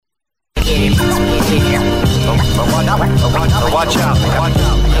Watch out. Watch out.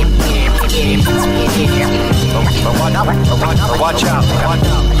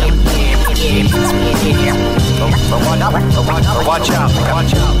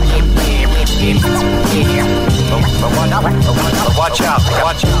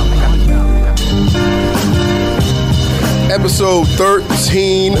 Episode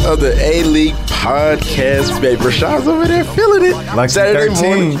 13 of the A-League podcast, baby. Rashad's over there feeling it. Like Saturday 13.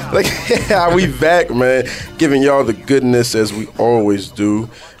 morning. Like, yeah, we back, man. Giving y'all the goodness as we always do.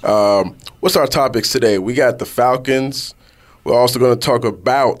 What's our topics today? We got the Falcons. We're also going to talk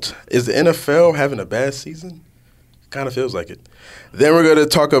about, is the NFL having a bad season? Kind of feels like it. Then we're going to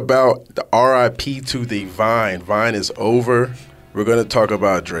talk about the RIP to the Vine. Vine is over. We're going to talk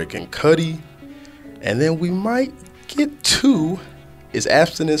about Drake and Cuddy. And then we might get to, is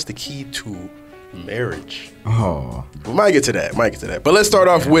abstinence the key to marriage? Oh. We might get to that. But let's start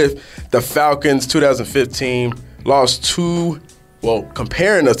off with the Falcons 2015. Lost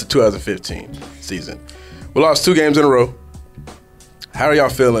comparing us to 2015 season. We lost 2 games in a row. How are y'all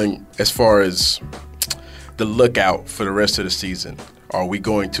feeling as far as the lookout for the rest of the season? Are we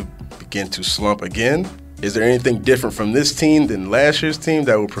going to begin to slump again? Is there anything different from this team than last year's team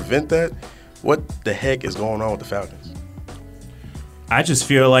that will prevent that? What the heck is going on with the Falcons? I just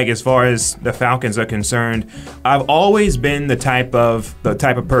feel like, as far as the Falcons are concerned, I've always been the type of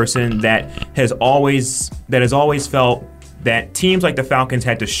person that has always felt that teams like the Falcons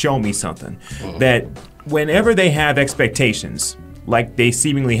had to show me something. Mm-hmm. That whenever they have expectations, like they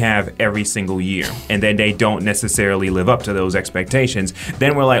seemingly have every single year, and then they don't necessarily live up to those expectations,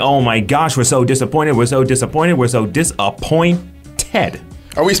 then we're like, oh my gosh, we're so disappointed.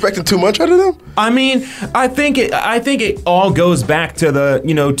 Are we expecting too much out of them? I mean, I think it all goes back to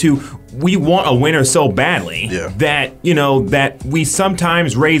we want a winner so badly that we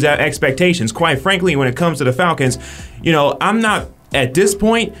sometimes raise our expectations. Quite frankly, when it comes to the Falcons, I'm not at this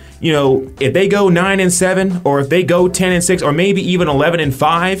point, if they go 9-7 or if they go 10-6 or maybe even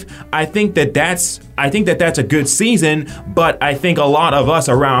 11-5, I think that's a good season. But I think a lot of us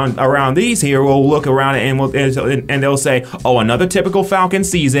around these here will look around and they'll say, oh, another typical Falcon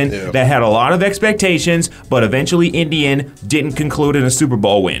season that had a lot of expectations, but eventually in the end didn't conclude in a Super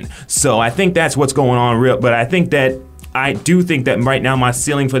Bowl win. So I think that's what's going on but I do think that right now my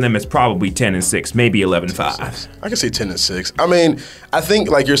ceiling for them is probably 10-6, maybe 11-5. I can say 10-6. I mean, I think,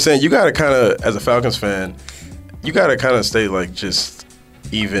 like you're saying, you got to kind of, as a Falcons fan, you got to kind of stay like just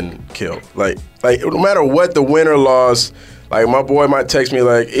even kill. Like no matter what the win or loss, like my boy might text me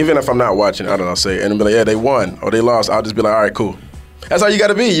like, even if I'm not watching, I don't know, say, and be like, yeah, they won or they lost. I'll just be like, all right, cool. That's how you got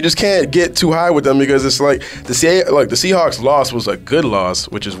to be. You just can't get too high with them because it's like the Seahawks loss was a good loss,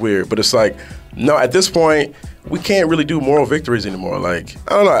 which is weird. But it's like, no, at this point, we can't really do moral victories anymore. Like,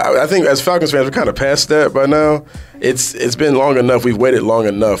 I don't know. I think as Falcons fans, we're kind of past that by now. It's been long enough. We've waited long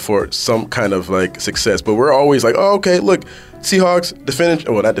enough for some kind of like success. But we're always like, oh, okay, look, Seahawks,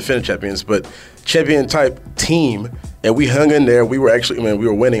 not defending champions, but champion type team, and we hung in there. We were we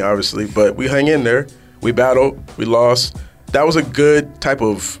were winning obviously, but we hung in there. We battled. We lost. That was a good type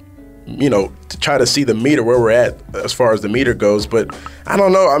of, to try to see the meter where we're at as far as the meter goes. But I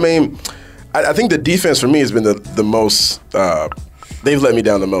don't know. I mean, I think the defense for me has been the most. They've let me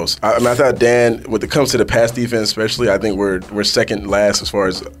down the most. I thought Dan, when it comes to the pass defense, especially, I think we're second last as far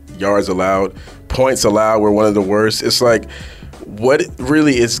as yards allowed, points allowed. We're one of the worst. It's like, what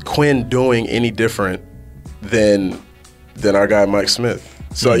really is Quinn doing any different than our guy Mike Smith?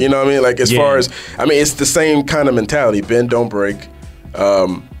 So, you know what I mean? Like, as far as, it's the same kind of mentality. Bend, don't break.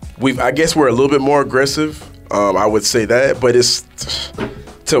 I guess we're a little bit more aggressive. I would say that. But it's,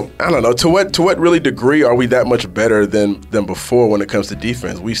 I don't know, to what really degree are we that much better than before when it comes to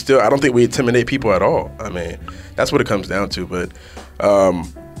defense? I don't think we intimidate people at all. I mean, that's what it comes down to. But, I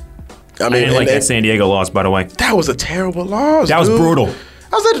didn't like that San Diego loss, by the way. That was a terrible loss, That was brutal.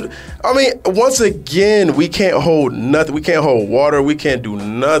 Once again, we can't hold nothing. We can't hold water. We can't do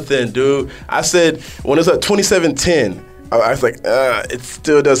nothing, dude. I said, when it's up 27-10, I was like, it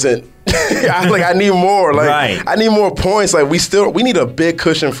still doesn't. I need more. Right. I need more points. Like, we need a big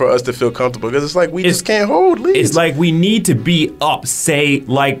cushion for us to feel comfortable because it's like we just can't hold leads. It's like we need to be up, it's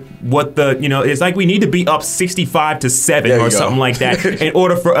like we need to be up 65-7 or something like that in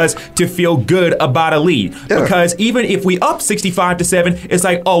order for us to feel good about a lead. Yeah. Because even if we up 65-7, it's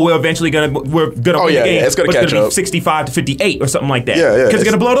like, oh, we're gonna win the game. It's gonna catch up. 65-58 or something like that. Yeah. Because it's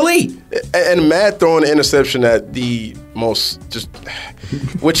gonna blow the lead. And Matt throwing the interception at the most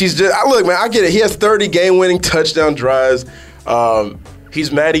which he's just. Look, man, I get it. He has 30 game-winning touchdown drives.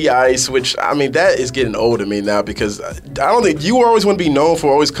 He's Matty Ice, which, that is getting old to me now because I don't think you always want to be known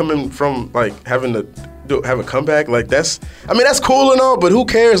for always coming from, like, having the have a comeback. Like that's cool and all, but who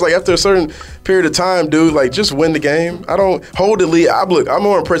cares? Like after a certain period of time, dude, like just win the game. I don't hold the lead. I'm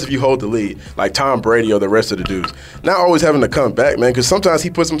more impressed if you hold the lead, like Tom Brady or the rest of the dudes. Not always having to come back, man, because sometimes he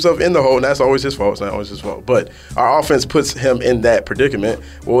puts himself in the hole, and that's always his fault. It's not always his fault. But our offense puts him in that predicament.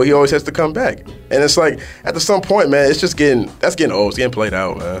 Well, he always has to come back, and it's like at some point, man, it's just getting old. It's getting played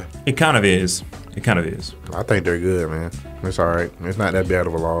out, man. It kind of is. I think they're good, man. It's all right. It's not that bad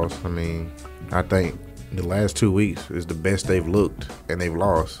of a loss. I mean, I think the last 2 weeks is the best they've looked, and they've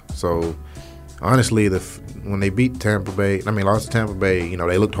lost. So, honestly, when they lost to Tampa Bay, you know,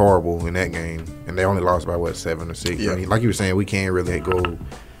 they looked horrible in that game, and they only lost by, 7 or 6? Yeah. I mean, like you were saying, we can't really go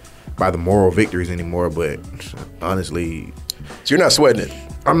by the moral victories anymore, but honestly... So you're not sweating it?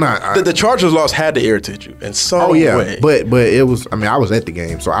 I'm not. The Chargers loss had to irritate you in some way. But it was. I mean, I was at the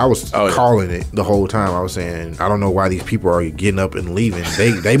game, so I was calling it the whole time. I was saying, I don't know why these people are getting up and leaving.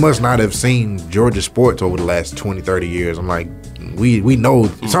 They must not have seen Georgia sports over the last 20, 30 years. I'm like, we know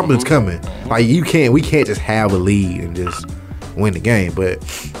something's coming. Like we can't just have a lead and just win the game. But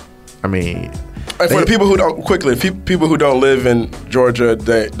I mean. For the people who don't live in Georgia,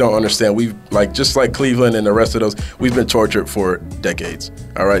 they don't understand. We've just like Cleveland and the rest of those, we've been tortured for decades.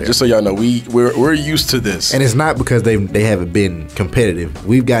 All right, just so y'all know, we're used to this. And it's not because they haven't been competitive.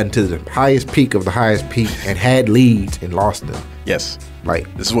 We've gotten to the highest peak of the highest peak and had leads and lost them. Yes, like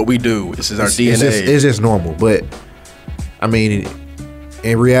this is what we do. This is our DNA. It's just normal. But I mean,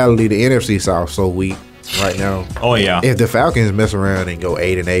 in reality, the NFC South so weak right now. Oh yeah. If the Falcons mess around and go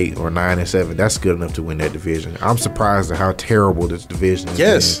 8-8 or 9-7, that's good enough to win that division. I'm surprised at how terrible this division is.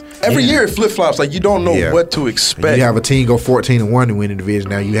 Yes. Every year it flip flops. Like you don't know what to expect. And you have a team go 14-1 and win the division.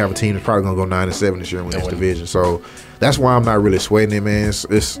 Now you have a team that's probably gonna go 9-7 this year and win this division. So that's why I'm not really sweating it, man.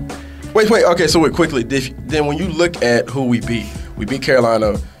 It's Wait. Okay, so quickly. Then when you look at who we beat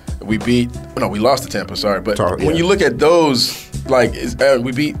Carolina. We lost to Tampa, sorry. But when you look at those,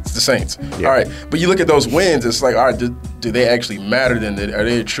 we beat the Saints. Yeah. All right. But you look at those wins, it's like, all right, do they actually matter then? Are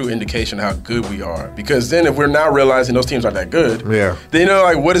they a true indication of how good we are? Because then if we're now realizing those teams aren't that good,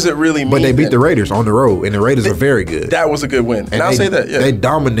 then, what does it really mean? But they beat the Raiders on the road, and the Raiders are very good. That was a good win. And I'll say that, They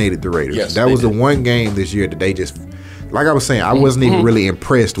dominated the Raiders. Yes, that was the one game this year that they just, like I was saying, I wasn't even really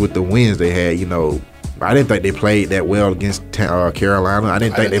impressed with the wins they had, I didn't think they played that well against Carolina. I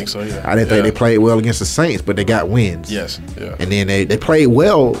didn't think they played well against the Saints, but they got wins. Yes, yeah. And then they played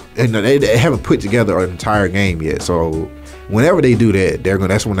well, and they haven't put together an entire game yet. So whenever they do that,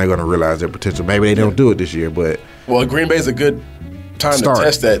 that's when they're going to realize their potential. Maybe they don't do it this year, but Green Bay's a good time to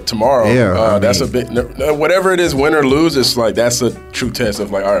test that tomorrow. Yeah, that's a bit. Whatever it is, win or lose, it's like that's a true test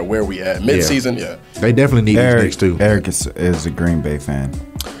of all right, where we at mid-season. Yeah, they definitely need these next two. Eric is a Green Bay fan.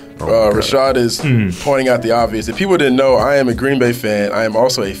 Rashad is pointing out the obvious. If people didn't know, I am a Green Bay fan. I am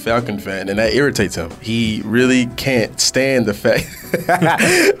also a Falcon fan, and that irritates him. He really can't stand the fact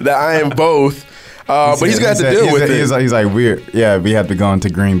that I am both. But he's got to deal with it. He's like, we have to go into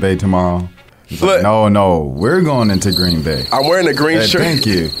Green Bay tomorrow. Like, no, we're going into Green Bay. I'm wearing a green shirt. Thank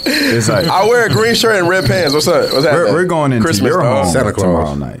you. It's like I wear a green shirt and red pants. What's up? What's happening? We're going into Christmas your home Santa Claus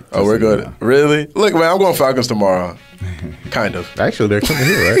tomorrow night. Oh, we're good. Really? Look, man, I'm going Falcons tomorrow. Kind of. Actually, they're coming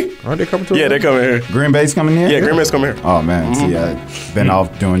here, right? Aren't they coming to us? Yeah, they're coming here. Green Bay's coming here? Yeah, Green Bay's coming here. Oh, man. See, I've been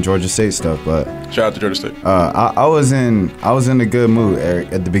off doing Georgia State stuff, but... Shout out to Georgia State. I was in a good mood,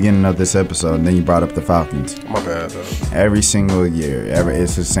 Eric, at the beginning of this episode, and then you brought up the Falcons. My bad, though. Every single year.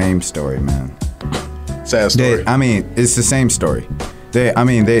 It's the same story, man. Sad story. It's the same story.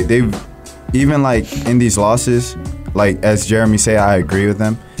 They've even in these losses, as Jeremy say, I agree with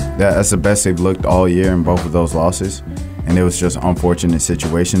them. That's the best they've looked all year in both of those losses, and it was just unfortunate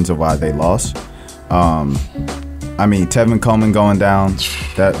situations of why they lost. Tevin Coleman going down,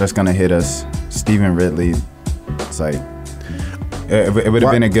 that's gonna hit us. Stephen Ridley, it's like it would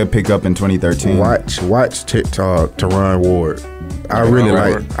have been a good pickup in 2013. Watch TikTok Teron Ward.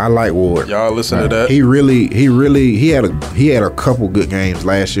 I like Ward. Y'all listen to that. He had a couple good games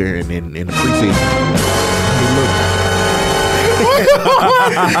last year, and then in the preseason.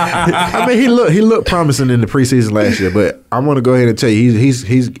 He looked promising in the preseason last year, but I'm gonna go ahead and tell you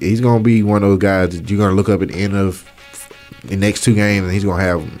he's gonna be one of those guys that you're gonna look up at the end of the next two games, and he's gonna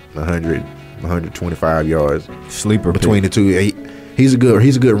have 125 yards sleeper between the two. He's a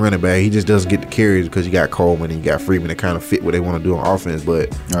good running back. He just doesn't get the carries because you got Coleman and you got Freeman that kind of fit what they want to do on offense,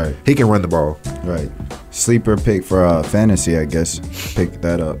 but he can run the ball. Right. Sleeper pick for fantasy, I guess. Pick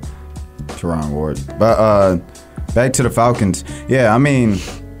that up. Teron Ward. But back to the Falcons. Yeah, and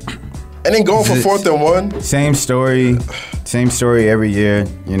then going for 4th and 1. Same story every year.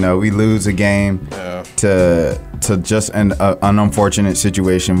 We lose a game. Yeah. to just an unfortunate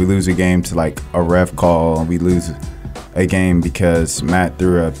situation. We lose a game to like a ref call. We lose a game because Matt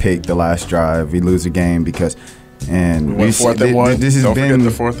threw a pick the last drive. We lose a game because. And we went 4th and 1. This has Don't been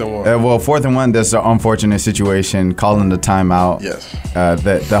forget the 4th and 1. Well, 4th and 1. That's an unfortunate situation. Calling the timeout. Yes.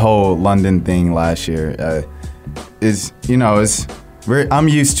 The whole London thing last year is I'm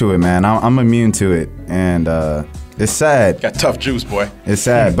used to it, man. I'm immune to it, and it's sad. Got tough juice, boy. It's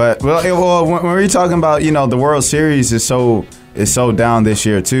sad, but when we're talking about the World Series is so down this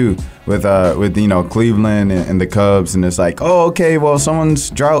year too with Cleveland and the Cubs, and it's like, oh, okay, well,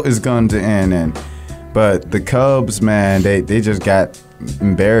 someone's drought is going to end. But the Cubs, man, they just got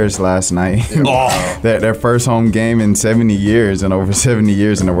embarrassed last night. Their first home game in 70 years and over 70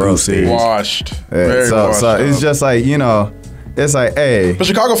 years in the World Series. Washed. So it's just like, it's like, hey. But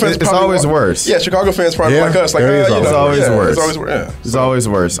Chicago fans it's always worse. Yeah, Chicago fans probably like us. Like, it's always worse. It's always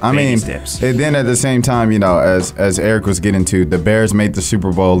worse. I mean, and then at the same time, as Eric was getting to, the Bears made the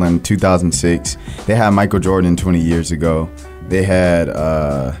Super Bowl in 2006. They had Michael Jordan 20 years ago. They had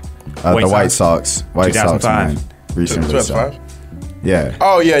the White Sox. White Sox, man. Recently. 2005? Yeah.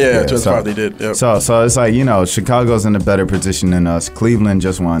 Oh, yeah. 2005 they did. Yep. So it's like, Chicago's in a better position than us. Cleveland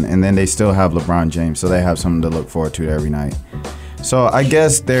just won, and then they still have LeBron James, so they have something to look forward to every night. So I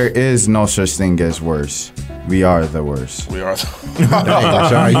guess there is no such thing as worse. We are the worst. We are.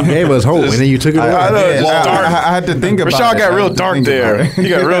 Rashad, you gave us hope, and then you took it away. I had to think about it. Rashad got real dark there. He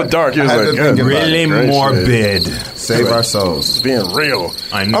got real dark. He was like, really morbid. Save our souls. Being real.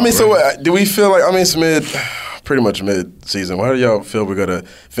 I know, so what, do we feel like, it's pretty much mid-season. How do y'all feel we're going to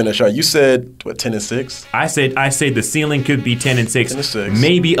finish out? You said, 10-6? I say the ceiling could be 10-6, 10-6.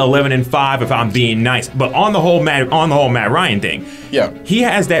 maybe 11-5 if I'm being nice. But on the whole Matt Ryan thing, yeah, he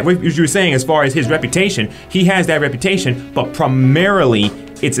has that. As you were saying, as far as his reputation, he has that reputation, but primarily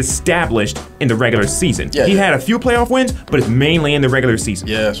it's established in the regular season. Yeah, he had a few playoff wins, but it's mainly in the regular season.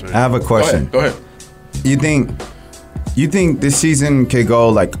 Yeah, that's right. I have a question. Go ahead. You think this season could go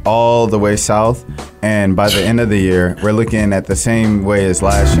like all the way south, and by the end of the year, we're looking at the same way as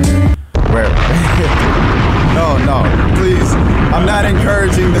last year? No, please. I'm not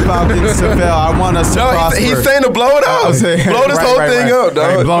encouraging the Falcons to fail. I want us to prosper. He's saying to blow it out. Blow this whole thing up,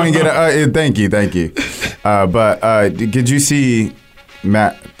 dog. Right, blowing it. Thank you. But did you see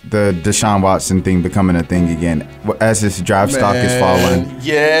the Deshaun Watson thing becoming a thing again as his draft stock is falling?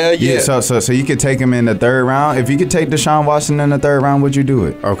 Yeah. So you could take him in the third round. If you could take Deshaun Watson in the third round, would you do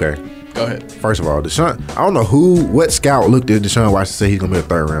it? Okay. Go ahead. First of all, Deshaun, I don't know what scout looked at Deshaun Watson and said he's going to be a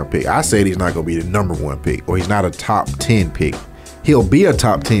third round pick. I said he's not going to be the number one pick, or he's not a top 10 pick. He'll be a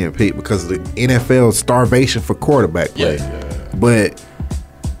top 10 pick because of the NFL's starvation for quarterback play. Yeah. But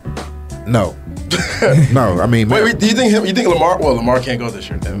no. No, I mean, wait, do you think Lamar? Well, Lamar can't go this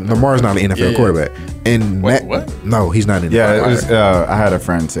year. Lamar's not an NFL quarterback. And what? No, he's not an NFL. Yeah, it was, I had a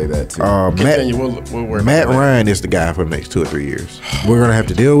friend say that too. Matt Ryan is the guy for the next 2 or 3 years. We're gonna have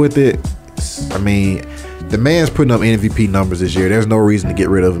to deal with it. I mean, the man's putting up MVP numbers this year. There's no reason to get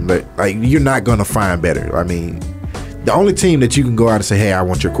rid of him. But you're not gonna find better. I mean, the only team that you can go out and say, "Hey, I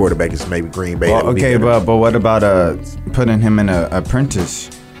want your quarterback," is maybe Green Bay. Well, okay, but what about putting him in an apprentice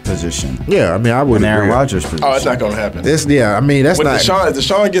position? Yeah, I mean, I would. An Aaron Rodgers position. Oh, it's not going to happen. That's not. If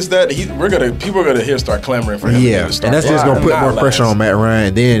Deshaun gets that, people are going to start clamoring for him. Yeah, and that's just going to put more pressure on Matt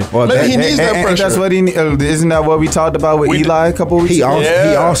Ryan. Then, he needs that pressure. That's what he. Isn't that what we talked about with Eli a couple weeks ago?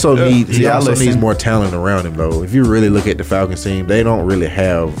 He also needs more talent around him, though. If you really look at the Falcons team, they don't really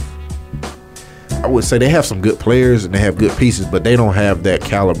have. I would say they have some good players and they have good pieces, but they don't have that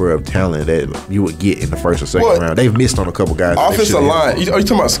caliber of talent that you would get in the first or second round. They've missed on a couple guys. Offensive line. Are you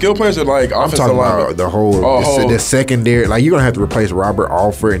talking about skill players or like offensive line? I'm talking about the whole the secondary. Like, you're going to have to replace Robert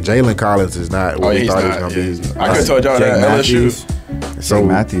Alford, and Jalen Collins is not what he thought he was going to be. I could have told y'all that. LSU. So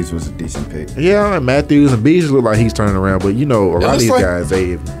Matthews was a decent pick. Yeah, Matthews and Beasley look like he's turning around, but a lot of these guys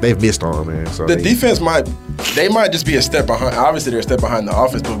they've missed on him, man. So the defense might just be a step behind. Obviously, they're a step behind the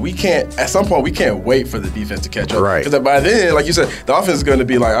offense, but we can't. At some point, we can't wait for the defense to catch up. Right. Because by then, like you said, the offense is going to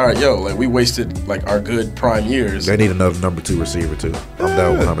be like, all right, we wasted like our good prime years. They need another number 2 receiver too. I'm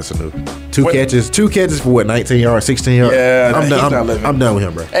done with Mohamed Sanu. Two catches for what, 19 yards, 16 yards. Yeah, I'm done with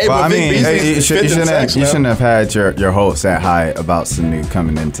him, bro. Hey, but you shouldn't have had your hopes that high about Sanu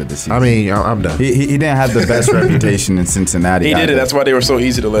coming into the season. I mean, I'm done. He didn't have the best reputation in Cincinnati. He did it. That's why they were so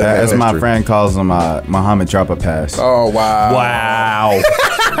easy to let. As my friend calls him, Muhammad drop a pass. Oh, wow. Wow.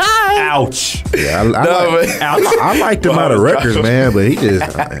 Ouch. Yeah, I liked him out of Rutgers, man, but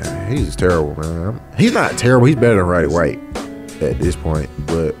he's just terrible, man. He's not terrible. He's better than Roddy White at this point,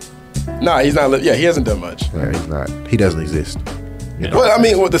 but he's not. Yeah, he hasn't done much. Yeah, he's not. He doesn't exist. You know? Well, I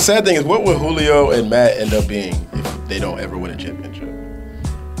mean, the sad thing is, what would Julio and Matt end up being if they don't ever win a championship?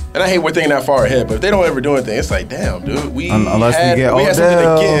 And I hate we're thinking that far ahead, but if they don't ever do anything, it's like, damn, dude, unless we had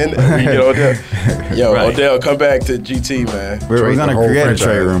something again. We get Odell. Yo, right. Odell, come back to GT, man. We're gonna create a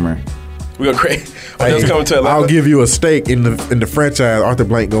trade rumor. We're gonna create. Odell's coming to Atlanta. I'll give you a stake in the franchise. Arthur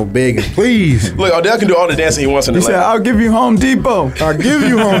Blank gonna beg and please. Look, Odell can do all the dancing he wants in Atlanta. He said, "I'll give you Home Depot. I'll give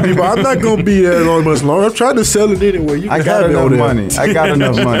you Home Depot. I'm not gonna be there much longer. I'm trying to sell it anyway. I got enough money. I got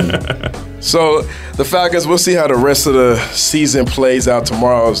enough money." So the Falcons, we'll see how the rest of the season plays out.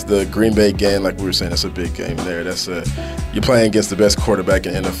 Tomorrow's the Green Bay game, like we were saying. That's a big game there. You're playing against the best quarterback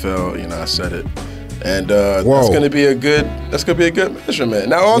in NFL. You know, I said it. And that's going to be a good measurement.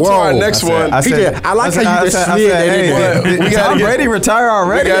 Now on to our next one. I like how you just slid that in. Tom Brady retire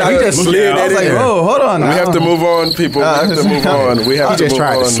already? I just slid that in. I was like, whoa, hold on. We have to move on, people. We have to move on. We have to move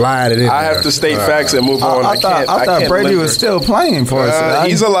on. To slide it in. I have to state facts and move on. I thought Brady was still playing for us.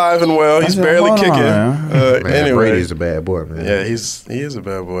 He's alive and well. He's barely kicking. Anyway, Brady's a bad boy, man. Yeah, he is a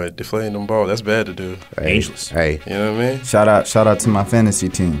bad boy. Deflating them ball. That's bad to do. Ageless. Hey, you know what I mean? Shout out to my fantasy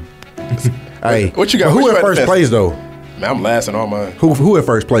team. Hey, what you got? Who in first place though? Man, I'm last in all mine. Who in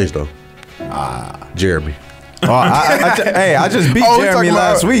first place though? Jeremy. I just beat Jeremy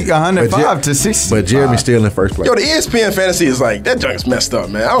last week, 105 to 60. But Jeremy's still in first place. Yo, the ESPN fantasy is like that junk's messed up,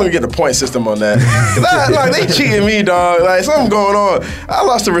 man. I don't even get the point system on that. Like they cheating me, dog. Like something going on. I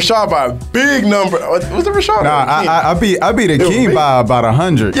lost to Rashad by a big number. Was it Rashad? Nah, I beat Akeem by about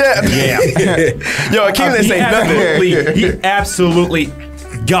 100. Yeah. Yo, Akeem didn't say nothing. He absolutely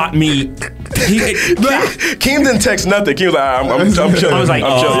got me. Keem didn't text nothing. Keem was like, I'm chilling. I was like,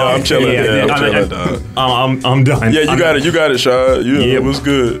 I'm chilling. I'm chilling, dog. I'm done. Yeah, you got it, Shaw. It was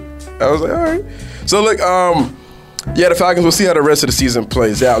good. I was like, all right. So look, the Falcons. We'll see how the rest of the season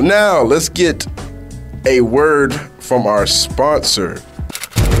plays out. Now let's get a word from our sponsor.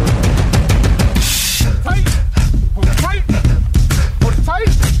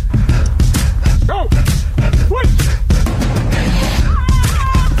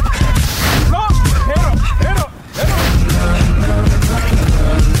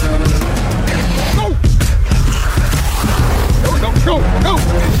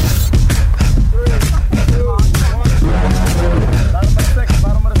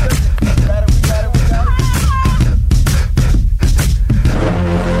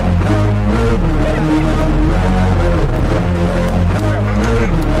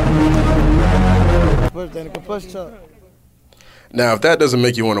 Now, if that doesn't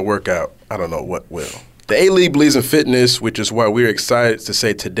make you want to work out, I don't know what will. The A-League believes in fitness, which is why we're excited to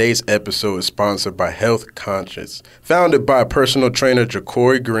say today's episode is sponsored by Health Conscious, founded by personal trainer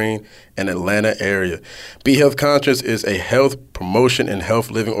Ja'Cory Green in Atlanta area. Be Health Conscious is a health promotion and health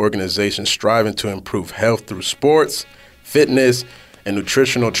living organization striving to improve health through sports, fitness, and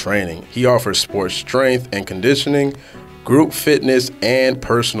nutritional training. He offers sports strength and conditioning, group fitness, and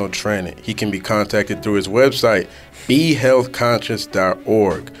personal training. He can be contacted through his website,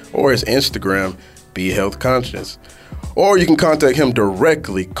 behealthconscious.org, or his Instagram, behealthconscious. Or you can contact him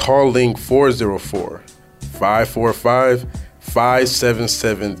directly calling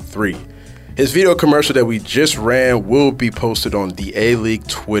 404-545-5773. His video commercial that we just ran will be posted on the A-League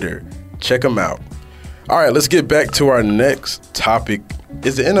Twitter. Check him out. All right, let's get back to our next topic.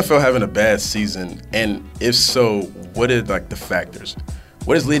 Is the NFL having a bad season? And if so, what are like the factors?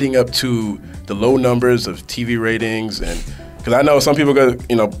 What is leading up to the low numbers of TV ratings? And because I know some people go,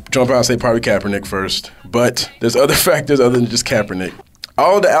 jump out and say probably Kaepernick first, but there's other factors other than just Kaepernick.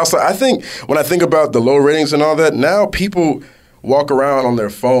 All the outside, I think when I think about the low ratings and all that, now people walk around on their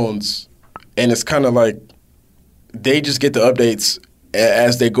phones and it's kind of like they just get the updates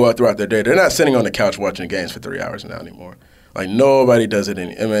as they go out throughout their day. They're not sitting on the couch watching games for 3 hours now anymore. Like nobody does it.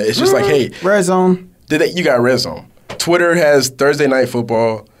 It's just like, hey, Red Zone. You got Red Zone. Twitter has Thursday Night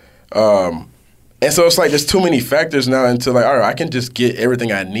Football. And so it's like there's too many factors now into like, all right, I can just get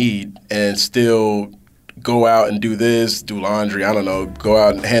everything I need and still go out and do this, do laundry, I don't know, go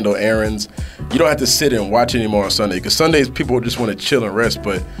out and handle errands. You don't have to sit and watch anymore on Sunday because Sundays people just want to chill and rest,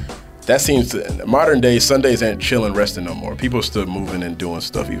 but that seems to, modern day, Sundays ain't chill and resting no more. People are still moving and doing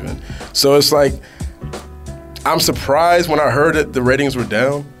stuff even. So it's like, I'm surprised when I heard that the ratings were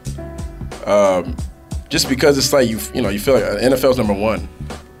down. Just because it's like, you feel like NFL's number one.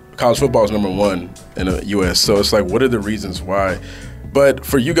 College football is number one in the U.S. So it's like, what are the reasons why? But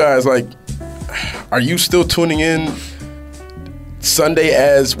for you guys, like, are you still tuning in Sunday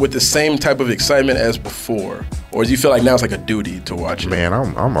as with the same type of excitement as before? Or do you feel like now it's like a duty to watch it? Man,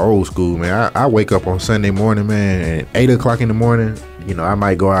 I'm old school, man. I wake up on Sunday morning, man, and at 8 o'clock in the morning, I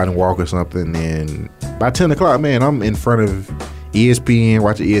might go out and walk or something. And by 10 o'clock, man, I'm in front of ESPN,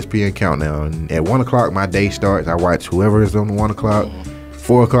 watch the ESPN countdown. And at 1 o'clock, my day starts. I watch whoever is on the 1 o'clock,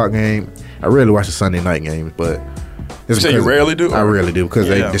 4 o'clock game. I rarely watch the Sunday night games, but you rarely do? I rarely do because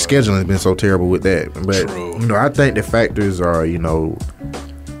the scheduling has been so terrible with that. But True. I think the factors are,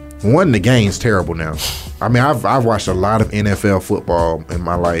 one, the game's terrible now. I mean, I've watched a lot of NFL football in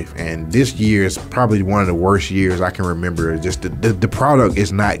my life, and this year is probably one of the worst years I can remember. Just the product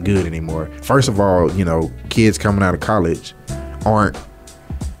is not good anymore. First of all, kids coming out of college aren't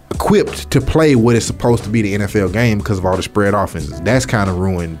equipped to play what is supposed to be the NFL game because of all the spread offenses. That's kind of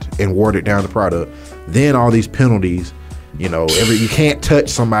ruined and watered down the product. Then all these penalties. You can't touch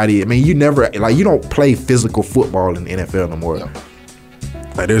somebody. I mean, you don't play physical football in the NFL no more. No.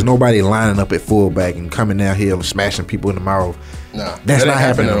 Like, there's nobody lining up at fullback and coming downhill and smashing people in the mouth. No, that's not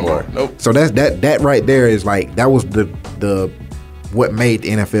happening no more. Nope. So that right there is like that was the what made the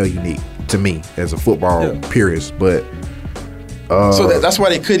NFL unique to me as a football purist. But so that's why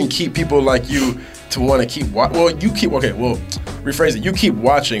they couldn't keep people like you to want to keep watching. Well, rephrase it. You keep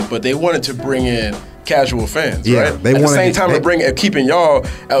watching, but they wanted to bring in casual fans, right? They at the same time, keeping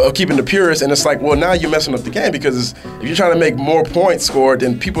the purists, and it's like, well, now you're messing up the game because if you're trying to make more points scored,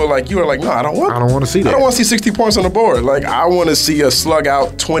 then people like you are like, no, I don't want to see that. I don't want to see 60 points on the board. Like, I want to see a slug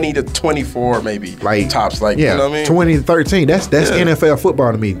out 20 to 24, maybe tops. Like, you know what I mean? 20 to 13. That's NFL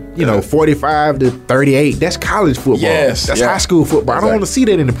football to me. 45 to 38. That's college football. Yes, that's high school football. Exactly. I don't want to see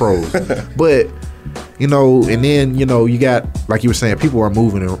that in the pros, but. And then, you got, like you were saying, people are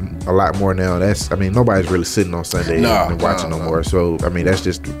moving a lot more now. Nobody's really sitting on Sunday and watching no more. So, that's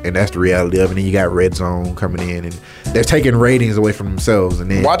the reality of it. And then you got Red Zone coming in, and they're taking ratings away from themselves. And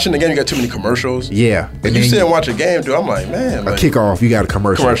then watching the game, you got too many commercials. Yeah. And you sit and watch a game, dude, I'm like, man. A kickoff, you got a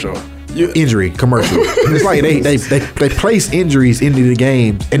commercial. Injury commercial. It's like they place injuries into the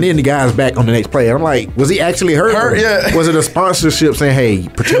game, and then the guy's back on the next play. I'm like, was he actually hurt? Yeah. Was it a sponsorship saying, "Hey,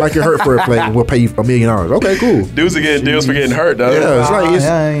 pretend like you're hurt for a play, and we'll pay you $1 million"? Okay, cool. Dudes are getting deals for getting hurt, though. Yeah, it's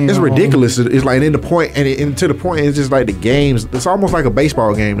like it's ridiculous. It's like in the point, and to the point, it's just like the games. It's almost like a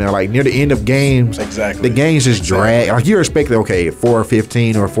baseball game now. Like near the end of games, exactly, the games just drag. Like you're expecting, okay, at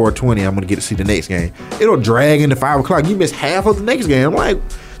 4:15 or 4:20, I'm gonna get to see the next game. It'll drag into 5 o'clock. You miss half of the next game. I'm like.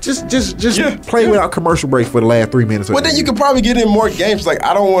 Just play without commercial breaks for the last 3 minutes. Well, then you could probably get in more games. Like,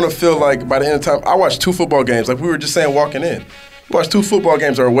 I don't want to feel like by the end of time, I watched 2 football games. Like we were just saying walking in. You watch 2 football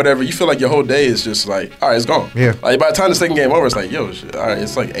games or whatever, you feel like your whole day is just like, all right, it's gone. Yeah. Like by the time the second game over, it's like, yo, shit, all right,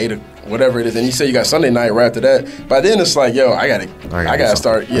 it's like 8 or whatever it is. And you say you got Sunday night right after that. By then it's like, yo, I gotta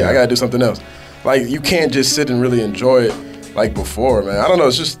start. Yeah, I gotta do something else. Like you can't just sit and really enjoy it like before, man. I don't know.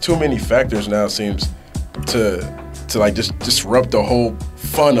 It's just too many factors now. It seems to like just disrupt the whole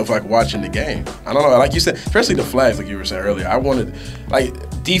fun of like watching the game. I don't know, like you said, especially the flags, like you were saying earlier. I wanted like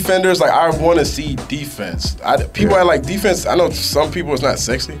defenders, like I want to see defense. People are like defense. I know some people it's not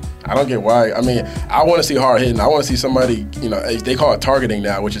sexy. I don't get why. I mean, I want to see hard hitting. I want to see somebody. They call it targeting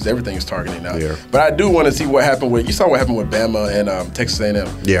now, which is everything is targeting now. Yeah. But I do want to see what happened with. You saw what happened with Bama and Texas A&M.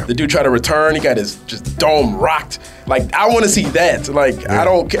 Yeah. The dude tried to return. He got his just dome rocked. Like I want to see that. Like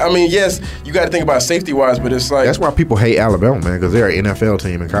yes, you got to think about safety wise, but it's like that's why people hate Alabama, man, because they're an NFL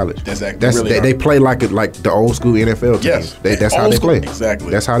team in college. Exactly. They play like the old school NFL team. Yes. That's how they play.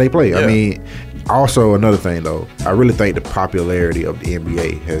 Exactly. That's how they play. Yeah. I mean, also another thing though, I really think the popularity of the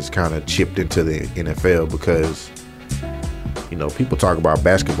NBA has kind of chipped into the NFL because people talk about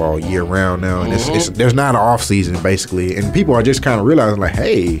basketball year round now, and there's not an off season basically, and people are just kind of realizing like,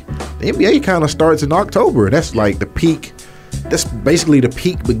 hey, the NBA kind of starts in October. That's like the peak. That's basically the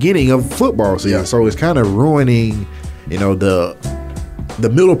peak beginning of football season. Yeah. So it's kind of ruining, the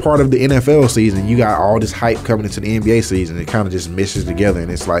middle part of the NFL season. You got all this hype coming into the NBA season. It kind of just meshes together,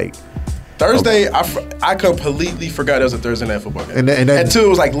 and it's like Thursday. I completely forgot it was a Thursday night football game. Until it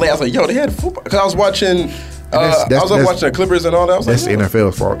was like late. I was like, yo, they had football because I was watching. I was watching the Clippers and all that. That's the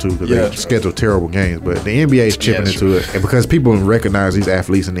NFL's fault too because they schedule terrible games. But the NBA is chipping into it, and because people recognize these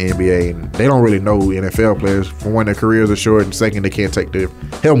athletes in the NBA, and they don't really know NFL players. For one, their careers are short, and second, they can't take their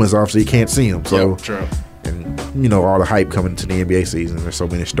helmets off, so you can't see them. So, true. And all the hype coming into the NBA season. There's so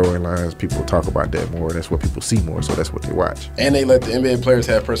many storylines. People talk about that more. That's what people see more. So that's what they watch. And they let the NBA players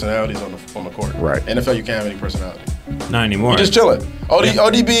have personalities on the court. Right. NFL, you can't have any personality. Not anymore. You're just chilling.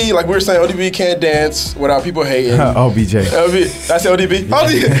 ODB, like we were saying, ODB can't dance without people hating. OBJ. That's ODB.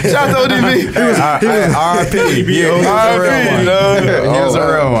 Shout out to ODB. He was RIP. He was a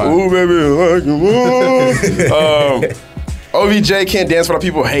real one. Ooh, baby. OBJ can't dance without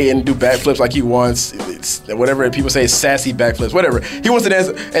people hating, do backflips like he wants. It's whatever people say, sassy backflips, whatever. He wants to dance.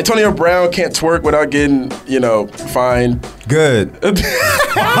 Antonio Brown can't twerk without getting, fined. Good.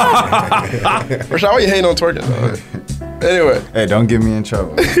 Rashad, why you hating on twerking? Anyway. Hey, don't get me in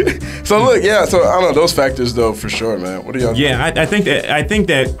trouble. So look, yeah. So I don't know those factors though for sure, man. What do y'all? Yeah, I think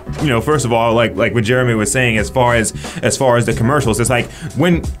that first of all, like what Jeremy was saying, as far as the commercials, it's like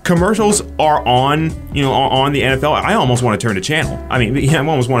when commercials are on the NFL, I almost want to turn the channel. I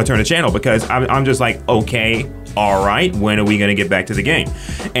almost want to turn the channel because I'm just like, okay, all right, when are we going to get back to the game?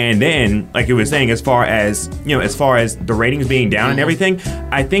 And then, like you were saying, as far as the ratings being down and everything,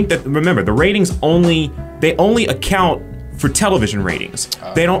 I think that, remember, the ratings only account for television ratings.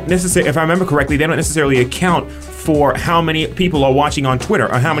 They don't necessarily, if I remember correctly, they don't necessarily account for how many people are watching on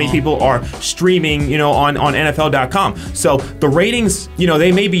Twitter or how many people are streaming, on NFL.com. So the ratings,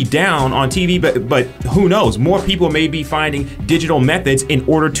 they may be down on TV, but who knows? More people may be finding digital methods in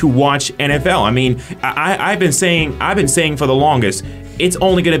order to watch NFL. I mean, I've been saying for the longest, it's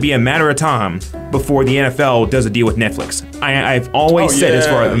only going to be a matter of time before the NFL does a deal with Netflix. I've always said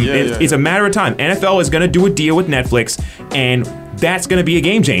it's a matter of time. NFL is going to do a deal with Netflix, and that's going to be a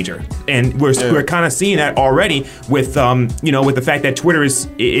game changer. And we're kind of seeing that already with with the fact that Twitter is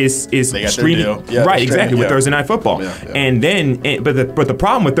streaming right exactly with Thursday Night Football. And then but the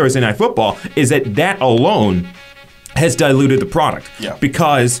problem with Thursday Night Football is that alone has diluted the product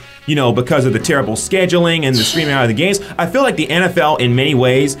because of the terrible scheduling and the streaming out of the games. I feel like the NFL in many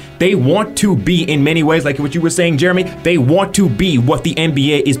ways, they want to be in many ways, like what you were saying, Jeremy, they want to be what the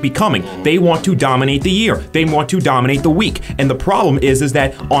NBA is becoming. They want to dominate the year. They want to dominate the week. And the problem is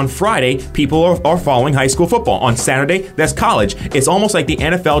that on Friday, people are following high school football. On Saturday, that's college. It's almost like the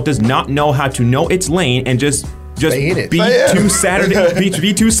NFL does not know how to know its lane and just be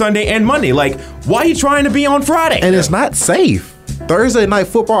too Sunday and Monday. Like, why are you trying to be on Friday? And it's not safe. Thursday night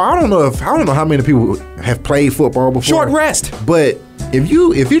football. I don't know how many people have played football before. Short rest. But if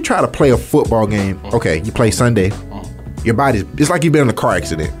you try to play a football game, okay, you play Sunday, your body's, it's like you've been in a car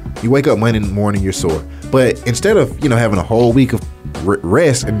accident. You wake up Monday morning, you're sore. But instead of having a whole week of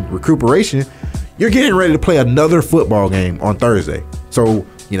rest and recuperation, you're getting ready to play another football game on Thursday. So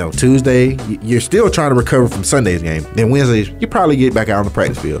Tuesday, you're still trying to recover from Sunday's game. Then Wednesday, you probably get back out on the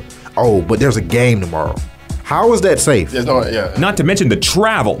practice field. Oh, but there's a game tomorrow. How is that safe? Not to mention the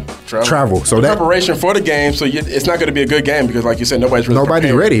travel. So the preparation for the game, so it's not going to be a good game because, like you said, nobody's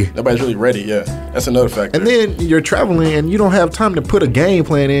ready. Nobody's really ready. Yeah, that's another factor. And then you're traveling, and you don't have time to put a game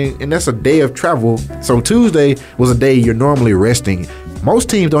plan in, and that's a day of travel. So Tuesday was a day you're normally resting. Most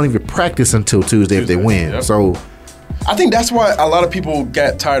teams don't even practice until Tuesday if they win. Yep. So I think that's why a lot of people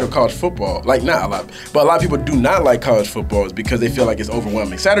got tired of college football. Like, not a lot, but a lot of people do not like college football is because they feel like it's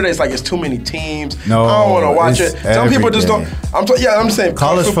overwhelming. Saturday, it's like it's too many teams. No, I don't want to watch it. Some people just don't. I'm just saying.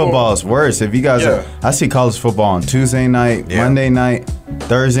 College football is worse. If you guys, I see college football on Tuesday night, Monday night,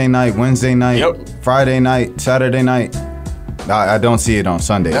 Thursday night, Wednesday night, Friday night, Saturday night. I don't see it on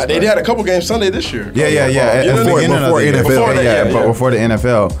Sundays. Now, they had a couple games Sunday this year. Yeah. Before NFL. Before the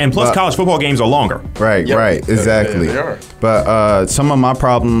NFL. And plus, college football games are longer. Right, exactly. They are. But some of my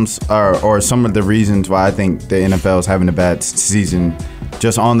problems or some of the reasons why I think the NFL is having a bad season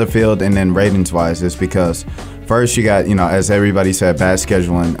just on the field and then ratings-wise is because first you got, as everybody said, bad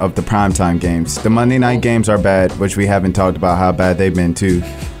scheduling of the primetime games. The Monday night games are bad, which we haven't talked about how bad they've been too.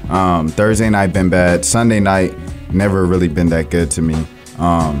 Thursday night been bad. Sunday night never really been that good to me.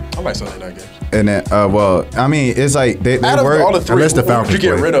 I like Sunday night games. And then, it's like they out of were all the three, unless the who Falcons would you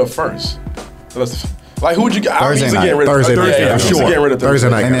get play. rid of first? Like, who would you get? Thursday night. Thursday night, sure. Getting rid of Thursday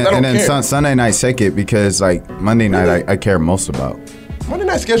night. And then Sunday night second because like Monday night I care most about. Monday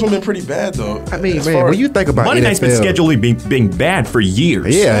night schedule been pretty bad though. I mean, man, when you think about Monday night's been schedually being bad for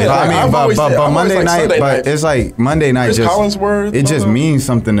years. Yeah, but Monday night, but it's like Monday night just means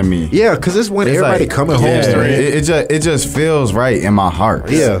something to me. Yeah, because it's when everybody coming home. It just feels right in my heart.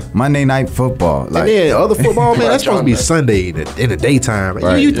 Yeah, Monday night football. Like, and then other football, man, that's supposed to be Sunday in the daytime.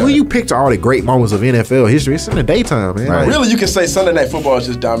 When you picture all the great moments of NFL history, it's in the daytime, man. Right. Really, you can say Sunday night football is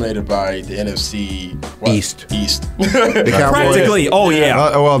just dominated by the NFC East. The Practically, yeah.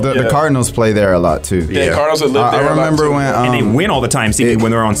 The Cardinals play there a lot too. Yeah, Cardinals have lived there. I remember when and they win all the time, when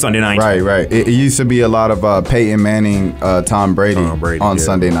they're on Sunday night. Right. It used to be a lot of Peyton Manning, Tom Brady on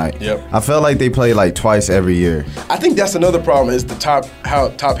Sunday night. Yep. I felt like they play like twice every year. I think that's another problem is how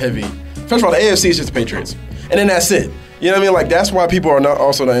top heavy. First of all, the AFC is just the Patriots, and then that's it. You know what I mean? Like, that's why people are not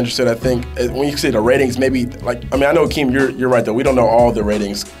interested, I think. When you say the ratings, maybe, like, I mean, I know, Keem, you're right, though. We don't know all the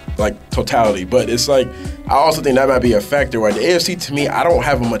ratings, like, totality. But it's like, I also think that might be a factor, right? The AFC, to me, I don't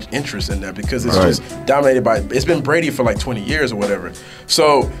have much interest in that because it's just dominated by, it's been Brady for like 20 years or whatever.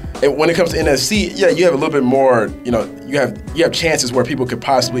 So when it comes to NFC, yeah, you have a little bit more, you have chances where people could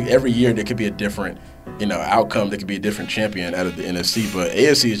possibly, every year, there could be a different outcome that could be a different champion out of the NFC. But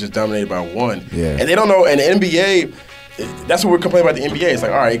AFC is just dominated by one. Yeah. And they don't know, and the NBA, that's what we're complaining about the NBA. It's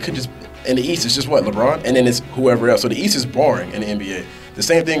like, all right, it could just in the East, it's just what LeBron, and then it's whoever else. So the East is boring in the NBA. The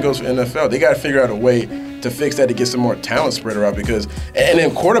same thing goes for NFL. They got to figure out a way to fix that to get some more talent spread around because, and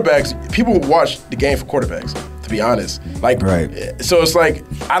then quarterbacks, people watch the game for quarterbacks, to be honest. Like, right. So it's like,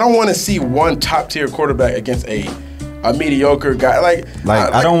 I don't want to see one top-tier quarterback against a mediocre guy. Like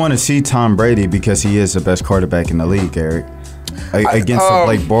I don't want to see Tom Brady because he is the best quarterback in the league, Eric. Against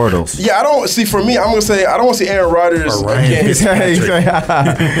Blake Bortles. Yeah, I don't see. For me, I'm gonna say I don't want to see Aaron Rodgers against.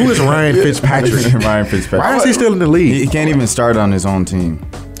 Who is Ryan Fitzpatrick? Ryan Fitzpatrick. Why is he still in the league? He can't even start on his own team.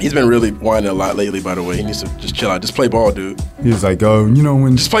 He's been really whining a lot lately. By the way, he needs to just chill out. Just play ball, dude. He's like,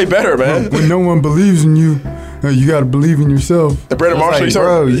 when just play better, man. When no one believes in you, you gotta believe in yourself. The Brandon Marshall, like,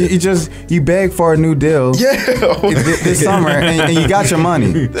 bro, you beg for a new deal. Yeah, this summer, and you got your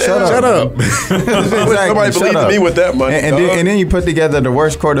money. Shut up. Nobody believes in me with that money. And then you put together the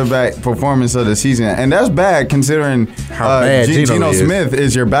worst quarterback performance of the season, and that's bad considering how bad Geno Smith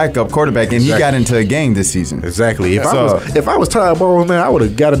is your backup quarterback, and he got into a game this season. Exactly. If I was Todd Bowles, man, I would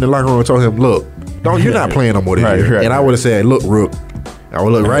have got in the locker room and told him, "Look, you're not playing no more this year." Right. And I would have said, "Look, Rook." I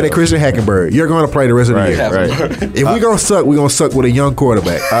would look right at Christian Hackenberg. You're going to play the rest of the year. Right. If we're going to suck, we're going to suck with a young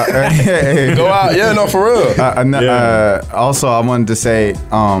quarterback. Go out. Yeah, no, for real. Also, I wanted to say,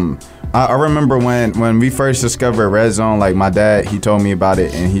 I remember when we first discovered Red Zone, like my dad, he told me about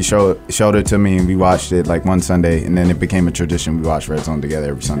it and he showed it to me and we watched it like one Sunday and then it became a tradition. We watched Red Zone together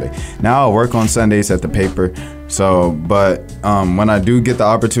every Sunday. Now I work on Sundays at the paper. So, but when I do get the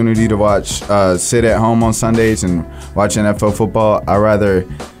opportunity to sit at home on Sundays and watch NFL football,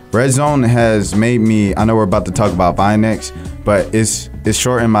 Red Zone has made me, I know we're about to talk about Vinex, but it's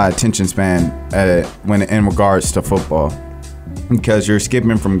shortened my attention span when in regards to football. Because you're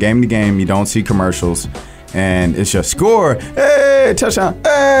skipping from game to game, you don't see commercials, and it's just score, hey, touchdown,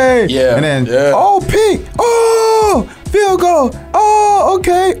 hey, and then oh, pick, oh, field goal, oh,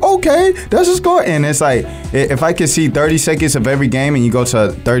 okay, that's a score. And it's like, if I could see 30 seconds of every game and you go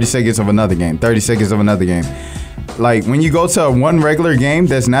to 30 seconds of another game, 30 seconds of another game. Like, when you go to one regular game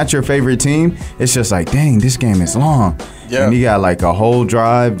that's not your favorite team, it's just like, dang, this game is long. Yeah. And you got like a whole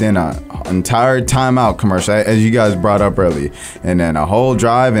drive, then an entire timeout commercial, as you guys brought up earlier, and then a whole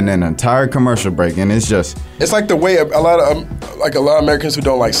drive, and then an entire commercial break, and it's just... It's like the way a lot of Americans who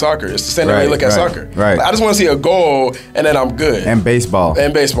don't like soccer, it's the same way they look at soccer. Right. Like, I just want to see a goal, and then I'm good. And baseball. I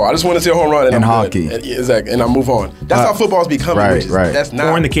just want to see a home run, and I'm hockey. Good. Exactly, and I move on. That's how football's becoming. Right. That's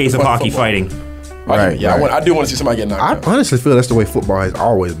not. Or in the case of hockey football. fighting. Right. I do want to see somebody get knocked out. I honestly feel that's the way football has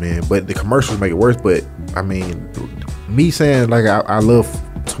always been, but the commercials make it worse. But I mean, me saying like I love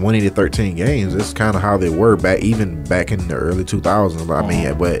 20 to 13 games, it's kind of how they were back in the early 2000s. I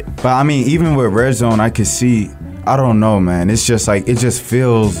mean, but I mean, even with Red Zone, I could see. I don't know, man. It's just like it just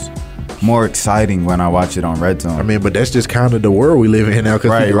feels more exciting when I watch it on Red Zone. I mean, but that's just kind of the world we live in now,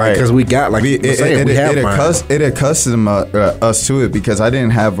 because we got like it accustomed us to it because I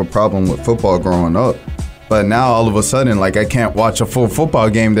didn't have a problem with football growing up. But now all of a sudden, like, I can't watch a full football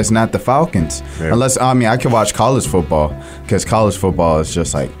game that's not the Falcons. Yeah. Unless, I mean, I can watch college football because college football is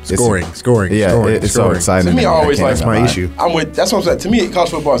just like scoring. It's so exciting. To me, I always like that's my issue. That's what I'm saying. To me,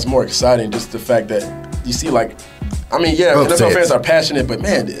 college football is more exciting. Just the fact that you see, like, I mean, NFL fans are passionate, but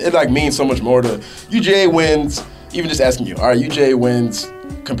man, it like means so much more to UGA wins. Even just asking you, all right, UGA wins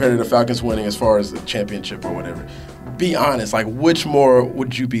compared to the Falcons winning as far as the championship or whatever. Be honest, like, which more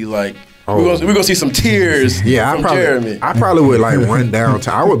would you be like? We're gonna see some tears. Yeah, from Jeremy. I probably would like run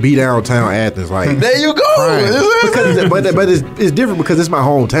downtown. I would be downtown Athens, like there you go. But it's different because it's my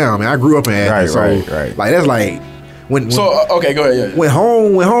hometown. Man, I grew up in Athens, right. Like that's like. Okay, go ahead. Yeah. When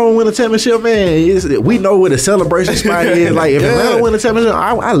home win a championship, man, we know where the celebration spot is. Like if Atlanta win a championship,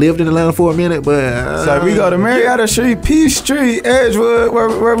 I lived in Atlanta for a minute, but so we go to Marietta Street, Peace Street, Edgewood.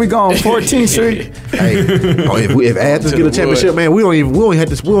 Where we going? 14th Street. Hey, if Athens get a championship, man, we don't even have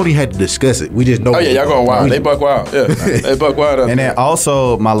to discuss it. We just know. Oh yeah, y'all going wild. They buck wild. Yeah, they buck wild. And then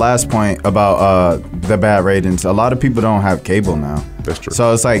also my last point about the bad ratings. A lot of people don't have cable now. That's true.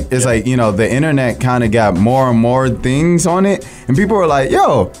 So it's like the internet kind of got more and more things on it, and people were like,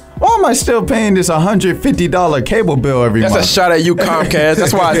 "Yo, why am I still paying this $150 cable bill every month?" That's a shot at you, Comcast.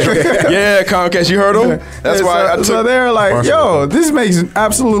 That's why. Comcast, you heard them. That's why. So they're like, "Yo, this makes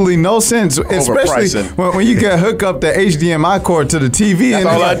absolutely no sense, especially when you can hook up the HDMI cord to the TV." That's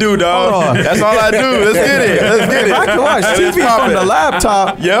all I do, dog. That's all I do. Let's get it. I can watch TV from the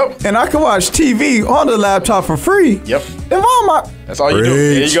laptop. Yep. And I can watch TV on the laptop for free. Yep. And why am I? That's all you do.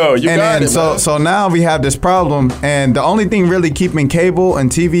 There you go. You got it. So now we have this problem, and the only thing really keeping cable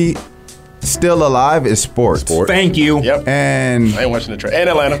and TV still alive is sports. Thank you. Yep. And I ain't watching the trade. And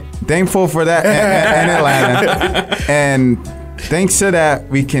Atlanta. Thankful for that. And Atlanta. And thanks to that,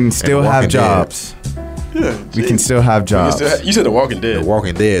 we can still have jobs. Yeah, we can still have jobs. You said The Walking Dead. The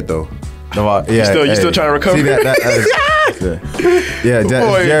Walking Dead, though. You still trying to recover? See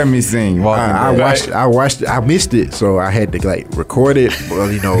Jeremy's thing. I watched it. I missed it, so I had to record it. Well,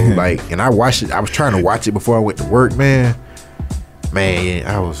 and I watched it. I was trying to watch it before I went to work, man. Man,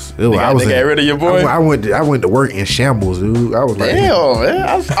 I was got rid of your boy. I went to work in shambles, dude. I was like, damn, man.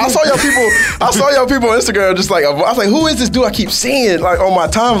 I saw y'all people. I saw y'all people on Instagram. Just I was like, who is this dude? I keep seeing on my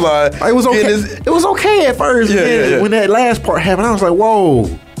timeline. It was okay. It was okay at first. Yeah. When that last part happened, I was like, whoa.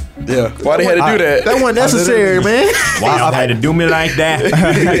 Yeah, why they had to do that? That wasn't necessary, man. Why y'all had to do me like that?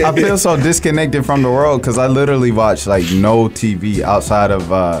 I feel so disconnected from the world because I literally watch no TV outside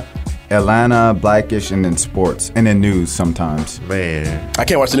of Atlanta, Blackish, and then sports, and then news sometimes. Man, I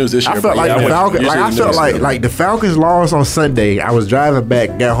can't watch the news this year. I felt like the Falcons lost on Sunday. I was driving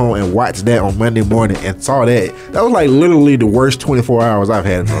back, got home, and watched that on Monday morning, and saw that. That was literally the worst 24 hours I've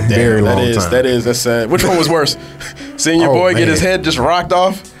had in a very long time. That's sad. Which one was worse? Seeing your boy get his head just rocked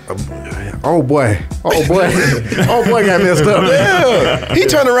off? Oh boy got messed up. Yeah, he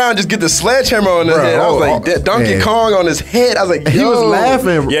turned around and just get the sledgehammer on his head. I was like, Donkey Kong on his head. I was like, he was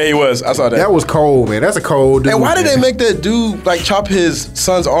laughing. Yeah, he was. I saw that. That was cold, man. That's a cold dude. And why did they make that dude chop his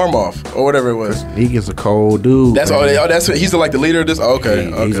son's arm off or whatever it was? Negan's a cold dude. That's all. That's he's the leader of this.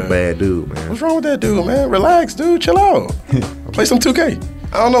 Okay, he's a bad dude, man. What's wrong with that dude, man? Relax, dude. Chill out. Play some 2K.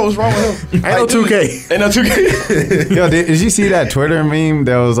 I don't know what's wrong with him. Ain't no 2K. Ain't no 2K. Yo, did you see that Twitter meme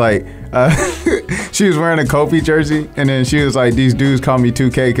that was she was wearing a Kobe jersey, and then she was like, these dudes call me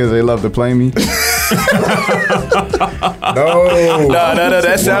 2K because they love to play me? No,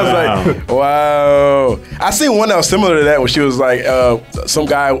 that sounds like, wow. I seen one that was similar to that where she was like, some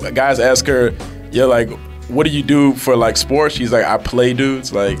guys ask her, what do you do for sports? She's like, I play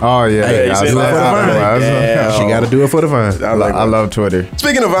dudes. Oh yeah, she got to do it for the Vine. I love Twitter.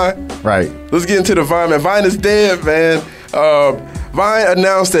 Speaking of Vine, right? Let's get into the Vine, man. Vine is dead, man. Vine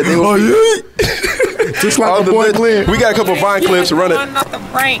announced that they will be just like the boy Glenn. We got a couple of Vine clips running.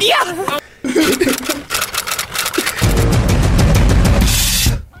 Yeah.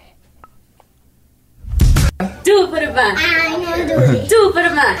 Do it for the Vine. I ain't gonna do it. Do it for the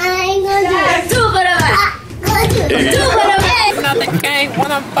Vine. I ain't gonna do it. Do it for the Vine. Do it for the Vine. Another game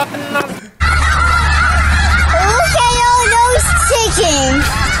when I'm fucking up. Look at all those chickens.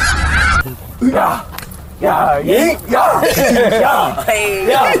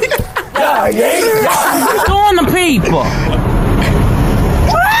 Doing the people.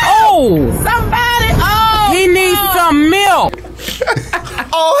 Oh, somebody. Oh, he needs some milk.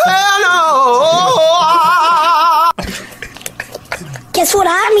 Oh hell no! Guess what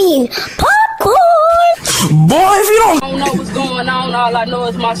I mean? Popcorn. Boy, if you I don't know what's going on. All I know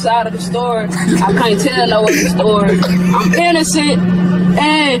is my side of the story. I can't tell no other story. I'm innocent.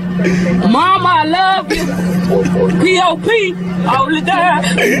 And Mama, I love you. P.O.P. all the time.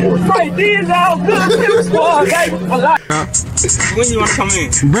 Right, these all good tips for life. when you want to come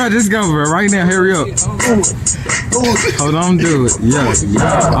in? Bro, just go, bro. Right now, hurry up. Hold on, do it. Yeah.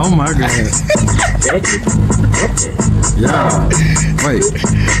 Oh my God. Yeah. Wait.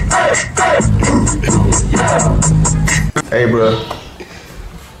 Hey, bro.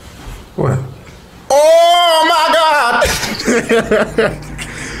 What? Oh my God!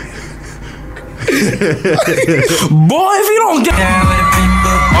 Boy, if you don't get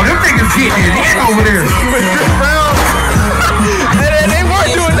Oh, them niggas getting it over there. They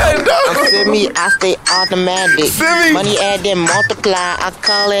weren't doing nothing, dog. Send me, I stay automatic. Money add then multiply. I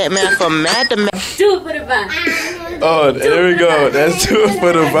call it mathematics. Do it for the Vine. Oh, there we go. That's do it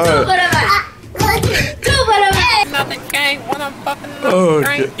for the Vine. Do it for the Vine. Do it for the Vine. another game when I'm fucking up Oh, the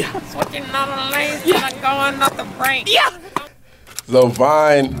brain. Switching on the lanes when I'm going off the brain. So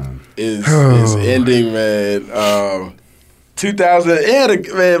Vine is ending, man. 2000, it had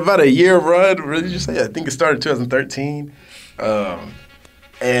about a year run. What did you say? I think it started 2013.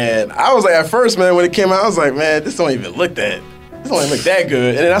 And I was like, at first, man, when it came out, I was like, man, this don't even look that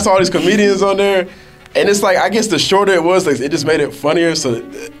good. And then I saw all these comedians on there, and it's like, I guess the shorter it was, it just made it funnier. So,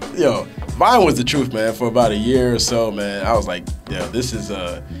 Vine was the truth, man, for about a year or so, man. I was like, this is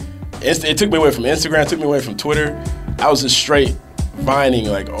it took me away from Instagram, took me away from Twitter. I was just straight Vining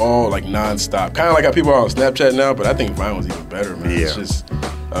all nonstop. Kind of like how people are on Snapchat now, but I think Vine was even better, man. Yeah. It's just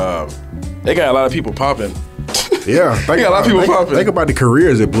they got a lot of people popping. Yeah, a lot of people popping. Think about the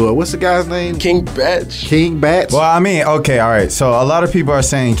careers it blew up. What's the guy's name? King Batch. King Batch. Well, I mean, okay, all right. So a lot of people are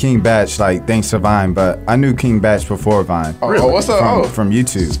saying King Batch, like, thanks to Vine, but I knew King Batch before Vine. Oh, really? What's up? From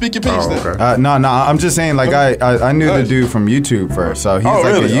YouTube. Speak your piece then. Okay. No, I'm just saying, like, I knew the dude from YouTube first, so he's like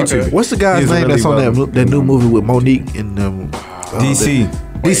really? a YouTuber. Okay. What's the guy's name that's on that new movie with Monique and DC.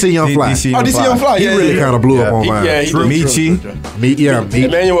 DC Young Fly. DC Young Fly. He really kind of blew up on Vine. Yeah, he Michi.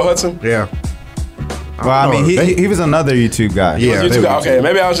 Emmanuel Hudson. Yeah. Well, I mean, he was another YouTube guy. Yeah. Okay,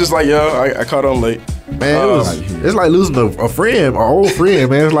 maybe I was just like, I caught on late. Man, it's like losing a friend, an old friend,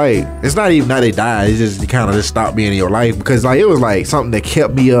 man. It's like, it's not even that they died. It's just, you kind of just stopped being in your life because, like, it was like something that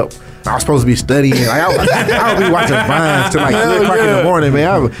kept me up. I was supposed to be studying. Like, I would be watching Vines till like 3 o'clock in the morning,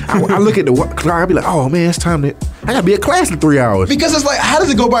 man. I look at the clock. I'd be like, oh, man, it's time to, I got to be at class in 3 hours. Because it's like, how does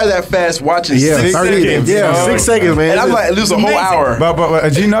it go by that fast watching 6 seconds? Yeah, 6 seconds, man. And I'm like, lose a whole hour.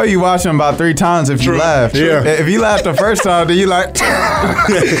 But you know you watch them about 3 times if you laugh. Yeah. If you laugh the first time, then you like... And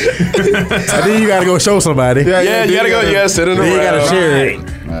then you got to go show somebody. Yeah, you got to go, sit in the room. You got to share it.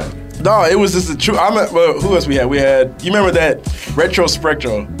 No, it was just the truth. Who else we had? You remember that Retro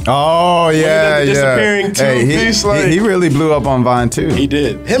Spectro? Oh, yeah, disappearing two-piece. He really blew up on Vine, too. He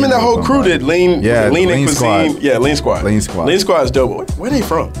did. Him and that whole crew did Lean and Cuisine. Squad. Yeah, Lean Squad. Lean Squad. Lean Squad is dope. Where they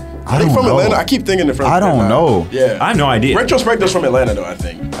from? I don't from know. Atlanta? I keep thinking they're from Atlanta. I don't know. Yeah. I have no idea. Retro Spectro's from Atlanta, though, I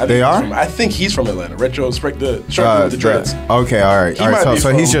think. They are? I think he's from Atlanta. Retro Spectro, the dreads. Okay, all right.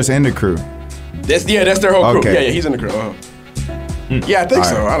 So he's just in the crew. That's their whole crew. Okay. Yeah, he's in the crew. Yeah, I think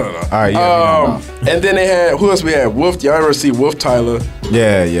so. I don't know. All right, yeah. And then they had, who else we had? Wolf. Y'all ever see Wolf Tyler?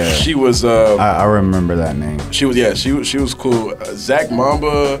 Yeah. She was. I remember that name. She was cool. Zach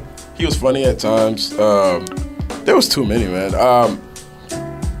Mamba, he was funny at times. There was too many, man.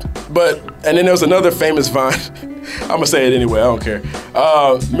 And then there was another famous Vine. I'm gonna say it anyway. I don't care.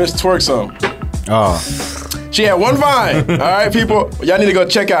 Miss Twerksome. Oh. She had one Vine. All right, people, y'all need to go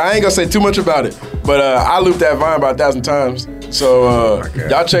check out. I ain't gonna say too much about it, but I looped that Vine about 1,000 times. So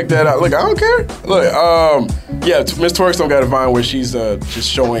y'all check that out. Look, I don't care. Look, Miss Twerksome got a Vine where she's just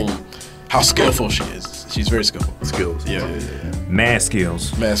showing how skillful she is. She's very skillful. Skills. Yeah. Mad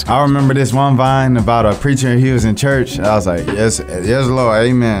skills. I remember this one Vine about a preacher. He was in church. I was like, yes, Lord,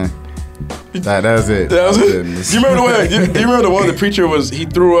 amen. That was it. Do you remember the one the preacher he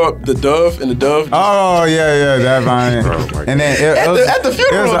threw up the dove and the dove? Oh yeah, that Vine. And then at the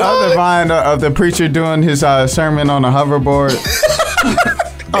funeral, there was another Vine of the preacher doing his sermon on a hoverboard.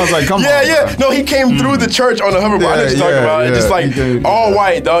 I was like, come on. Yeah. No, he came through the church on the hoverboard. I know what you're talking about. Just like all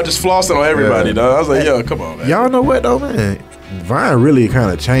white, dog, just flossing on everybody, dog. I was like, yo, come on, man. Y'all know what though, man? Vine really kind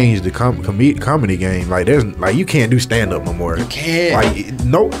of changed the comedy game. Like, you can't do stand up no more. You can't. Like,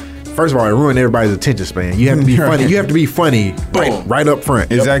 no. First of all, it ruined everybody's attention span. You have to be funny. You have to be funny right up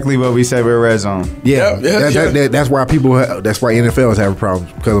front. Exactly what we said with Red Zone. Yeah, that's why that's why NFLs have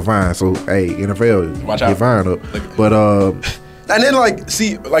problems because of Vine. So hey, NFL, watch get out. Vine up. But and then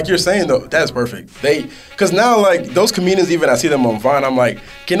like you're saying though, that's perfect. Because now like those comedians, even I see them on Vine, I'm like,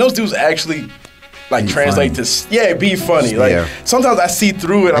 can those dudes actually like translate to be funny? Like sometimes I see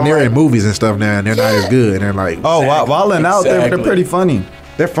through it. And they're in movies and stuff now, and they're not as good. And they're like, Wild 'N Out, they're pretty funny.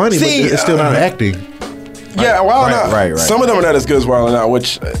 They're funny, but it's still not acting. Yeah, Wild 'N Out. Right. Some of them are not as good as Wild 'N Out,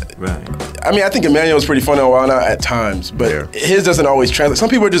 which, I mean, I think Emmanuel's pretty funny on Wild 'N Out at times, but his doesn't always translate. Some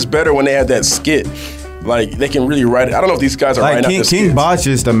people are just better when they have that skit. Like, they can really write it. I don't know if these guys are writing out the skits. King Botch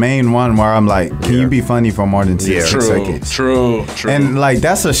is the main one where I'm like, can you be funny for more than 6 seconds? True. And, like,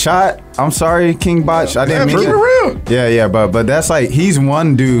 that's a shot. I'm sorry, King Botch. I didn't mean it. Real. Yeah, but that's like, he's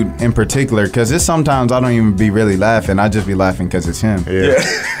one dude in particular, because it's sometimes I don't even be really laughing. I just be laughing because it's him. Yeah.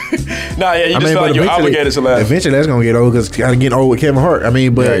 You just feel like you're obligated to laugh. Eventually, that's going to get old because I'm getting old with Kevin Hart. I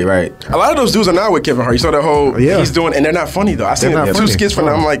mean, but... Right. A lot of those dudes are not with Kevin Hart. You saw that whole... he's doing... And they're not funny, though. I seen 2 skits from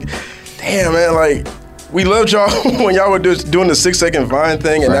them. I'm like, damn, man, like... We loved y'all when y'all were doing the 6-second Vine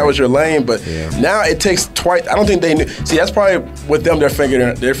thing, and that was your lane. But now it takes twice. I don't think they knew. See, that's probably with them. They're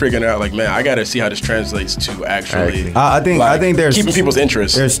figuring out like, man, I got to see how this translates to actually. I think there's keeping people's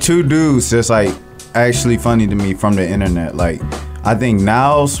interest. There's 2 dudes that's like actually funny to me from the internet. Like, I think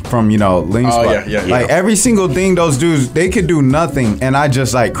Niles from Lean Squad. Like every single thing those dudes, they could do nothing, and I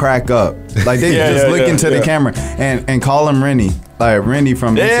just like crack up. Like they just look into the camera and call him Rennie. Like Rennie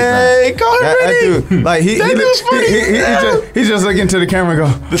from Instagram. Hey, call him Rennie. That dude, like he just look into the camera and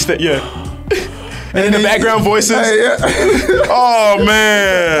go. And in the background voices. Oh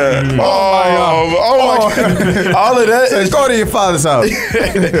man. Oh my God. All of that. Go to your father's house.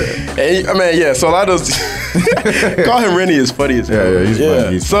 So a lot of those call him Rennie is funny as hell. Yeah, he's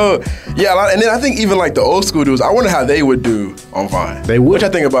funny. So and then I think even like the old school dudes, I wonder how they would do on Vine. They would. Which I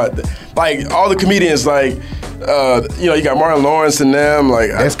think about like all the comedians like You got Martin Lawrence and them.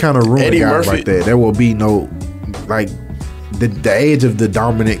 Like that's kind of ruined guys Murphy. Like that. There will be no like. The age of the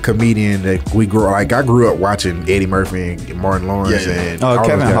dominant comedian that we grew like I grew up watching Eddie Murphy and Martin Lawrence and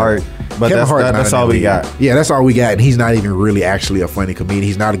Kevin Hart. But that's all we got. Yeah, that's all we got. And he's not even really actually a funny comedian.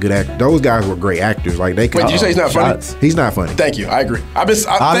 He's not a good actor. Those guys were great actors. Like they. Wait, did you say he's not funny? He's not funny. Thank you. I agree. Thank you.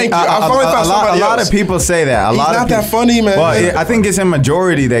 I finally found somebody else. A lot of people say that. He's not that funny, man. Well, I think it's a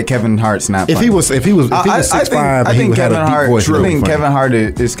majority that Kevin Hart's not funny. If he was 6'5", I think Kevin Hart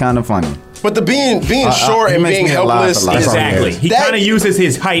is kind of funny. But the being short and being helpless, exactly. He kind of uses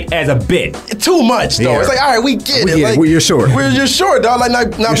his height as a bit. Too much though. Yeah. It's like, all right, we get it. Like, you're short. You're short, dog.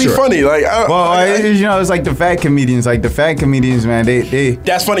 Like not be funny. Like, it's like the fat comedians. Like the fat comedians, man. They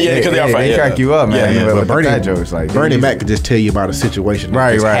that's funny, because they are funny. They crack you up, man. Yeah. But Bernie, fat jokes, like Bernie Mac could just tell you about a situation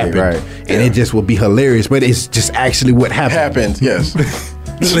that just happened, and it just will be hilarious. But it's just actually what happened. Yes.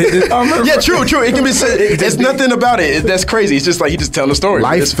 Yeah, true. It can be said. There's nothing about it. That's crazy. It's just like he just telling the story.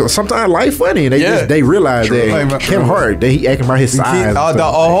 Sometimes life funny, and they realize that Kevin Hart, he acting about his size. The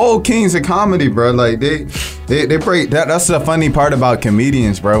whole Kings of Comedy, bro. Like they break that. That's the funny part about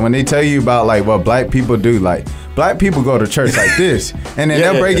comedians, bro. When they tell you about like what black people do, like black people go to church like this, and then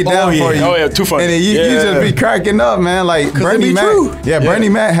they'll break it down for you. Oh yeah, too funny. And then you just be cracking up, man. Like Bernie Mac. Bernie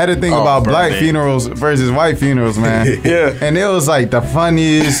Mac had a thing about black funerals versus white funerals, man. And it was like the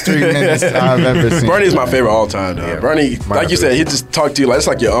funniest treatment I've ever seen. Bernie's my favorite all time, though. Bernie, like you said, he just talked to you like it's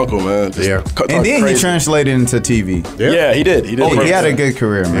like your uncle, man. And then he translated into TV. Yeah, he did. He had a good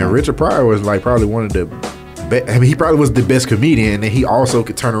career, man. And Richard Pryor was like probably one of the he probably was the best comedian, and he also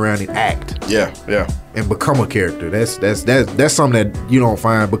could turn around and act. Yeah. And become a character. That's something that you don't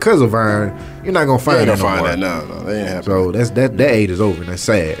find because of Vine. You're not gonna find that no more. No, they ain't happening. So that age is over, and that's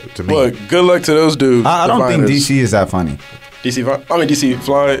sad to me. Look, good luck to those dudes. I don't think DC is that funny.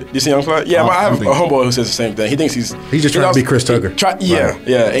 DC Young Fly. Yeah, I have a homeboy who says the same thing. He thinks he's just trying to be Chris Tucker. And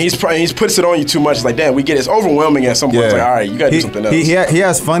he's puts it on you too much. It's like, damn, we get it. It's overwhelming at some point. It's like, all right, you gotta do something else. He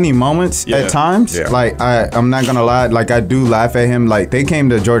has funny moments at times. Yeah. Like I'm not gonna lie, like I do laugh at him. Like they came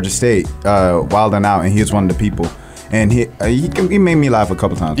to Georgia State, Wild 'N Out, and he was one of the people, and he made me laugh a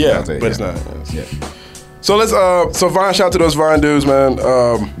couple times. Yeah, but it's not. So let's so Vine, shout out to those Vine dudes, man.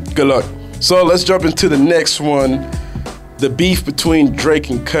 Good luck. So let's jump into the next one. The beef between Drake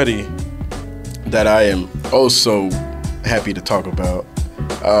and Cudi that I am also happy to talk about.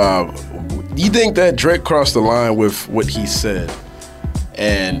 You think that Drake crossed the line with what he said?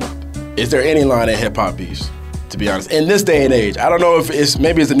 And is there any line in hip-hop beefs, to be honest? In this day and age, I don't know if it's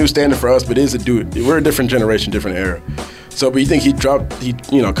a new standard for us, but we're a different generation, different era. So, but you think he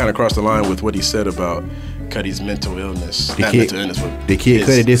kind of crossed the line with what he said about Cudi's mental illness? Did Kid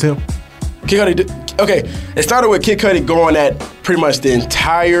Cudi diss him? Kid Cudi did. Okay, it started with Kid Cudi going at pretty much the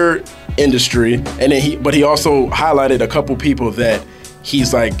entire industry, and then he also highlighted a couple people that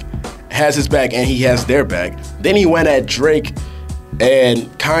he's like has his back and he has their back. Then he went at Drake and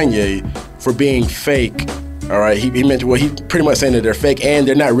Kanye for being fake. All right, he mentioned he pretty much saying that they're fake and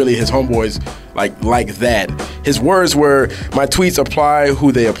they're not really his homeboys like that. His words were, "My tweets apply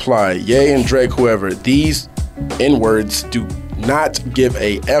who they apply. Ye and Drake, whoever. These N-words do not give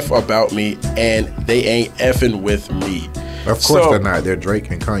a F about me, and they ain't effing with me." Of course they're not. They're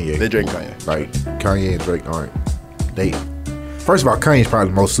Drake and Kanye. They're Drake and Kanye. Like, Kanye and Drake aren't. First of all, Kanye's probably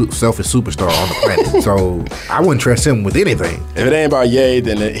the most selfish superstar on the planet. So I wouldn't trust him with anything. If it ain't about Ye,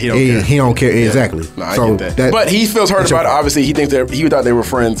 then he don't care. He don't care, exactly. No, I get that. But he feels hurt about it. Obviously, he thinks he thought they were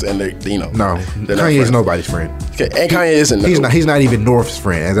friends, and No, Kanye's nobody's friend. Okay, and Kanye isn't. He's not even North's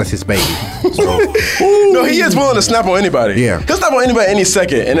friend, as that's his baby. So. No, he is willing to snap on anybody. Yeah, he'll snap on anybody any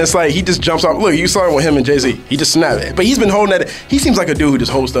second, and it's like he just jumps off. Look, you saw it with him and Jay-Z. He just snapped it, but he's been holding that. He seems like a dude who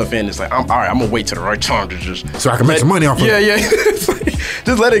just holds stuff in. It's like, all right, I'm gonna wait till the right time to just so I can make some money off of it. Yeah.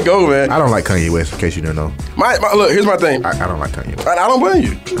 Just let it go, man. I don't like Kanye West, in case you didn't know. Look, here's my thing. I don't like Kanye West. I don't blame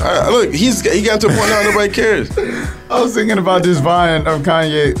you. Look, he got to a point now nobody cares. I was thinking about this Vine of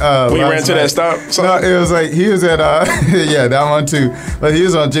Kanye. When he ran to that stop? No, it was like, he was at, yeah, that one too. But he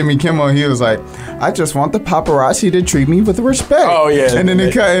was on Jimmy Kimmel, and he was like, "I just want the paparazzi to treat me with respect." Oh, yeah. And then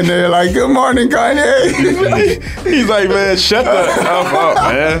they cut in there like, "Good morning, Kanye." He's like, man, shut the F up,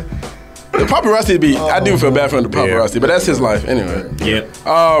 man. The paparazzi I do feel bad for the paparazzi, but that's his life anyway. Yeah.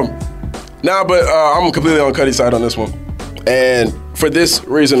 But I'm completely on Cudi's side on this one. And for this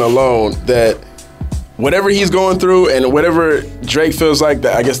reason alone, that whatever he's going through and whatever Drake feels like,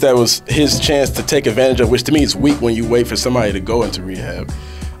 that I guess that was his chance to take advantage of, which to me is weak when you wait for somebody to go into rehab.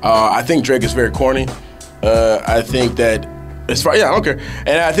 I think Drake is very corny. I think that I don't care.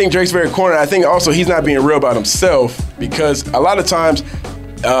 And I think Drake's very corny. I think also he's not being real about himself, because a lot of times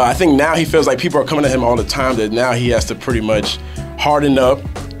I think now he feels like people are coming at him all the time, that now he has to pretty much harden up,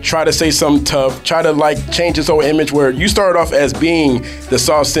 try to say something tough, try to like change his whole image, where you started off as being the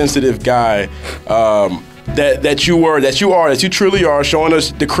soft, sensitive guy that you truly are, showing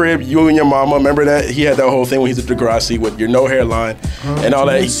us the crib, you and your mama. Remember that? He had that whole thing when he's at Degrassi with your no hairline and all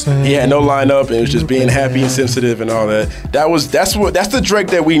that. He had no lineup and it was just being happy and sensitive and all that. That's the Drake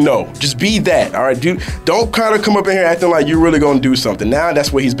that we know. Just be that, all right, dude. Don't kind of come up in here acting like you're really gonna do something. Now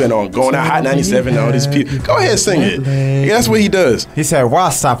that's what he's been on, going out Hot 97 and all these people. Go ahead, sing it. Yeah, that's what he does. He said,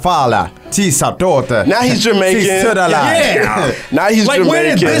 "Rastafala, Tisa daughter." Now he's Jamaican. Yeah. Now he's like, Jamaican.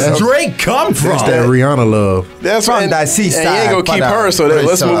 where did this Drake come from? That's that Rihanna love. That's right. And he ain't gonna keep her. So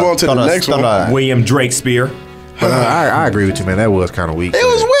let's move on to the next one. William Drakespeare. But I agree with you, man. That was kind of weak. It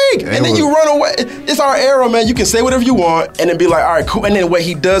was weak. And then you run away. It's our era, man. You can say whatever you want and then be like, all right, cool. And then what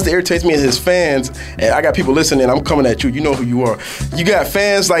he does that irritates me is his fans. And I got people listening. I'm coming at you. You know who you are. You got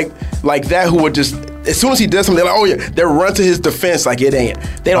fans like that who would just, as soon as he does something, they're like, oh yeah, they run to his defense like it ain't.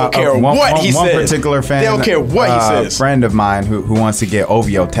 They don't care what he says. One particular fan. They don't care what he says. A friend of mine who wants to get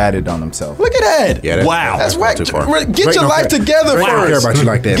OVO tatted on himself. Look at that. Yeah, wow. That's whack. Get your life together first. I don't care about you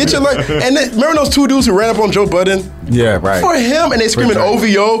like that. Get your life. And then, remember those two dudes who ran up on Joe Budden? Yeah, right. For him, and they screaming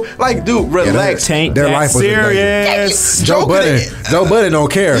OVO. Like, dude, relax. Their life was serious. Joe Budden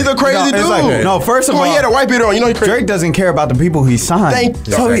don't care. He's a crazy dude. Like, first of all, he had a white beater on. You know he crazy. Drake doesn't care about the people he signed.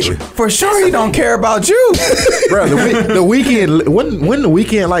 For sure, he don't care about you. Bro, the weekend, when the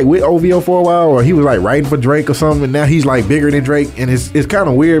weekend like with OVO for a while, or he was like writing for Drake or something, and now he's like bigger than Drake, and it's kind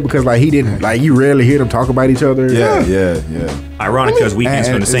of weird because like he didn't, like, you rarely hear them talk about each other. Yeah. Ironic because Weeknd's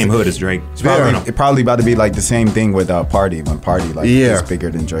from the same hood as Drake. It's probably about to be like the same thing with Party, when Party is bigger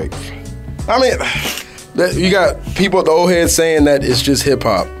than Drake. I mean, you got people at the old head saying that it's just hip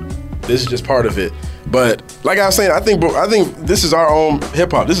hop. This is just part of it. But like I was saying, I think this is our own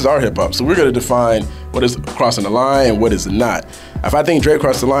hip hop. This is our hip hop. So we're gonna define what is crossing the line and what is not. If I think Drake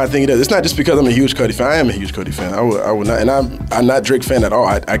crossed the line, I think he does. It's not just because I'm a huge Cudi fan. I am a huge Cudi fan. I would not, and I'm not Drake fan at all.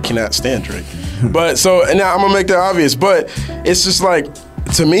 I cannot stand Drake. But so, and now I'm gonna make that obvious. But it's just like,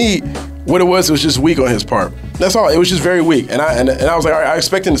 to me, what it was just weak on his part. That's all. It was just very weak. And I was like, all right, I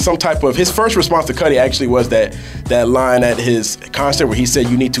expected some type of, his first response to Cudi actually was that line at his concert where he said,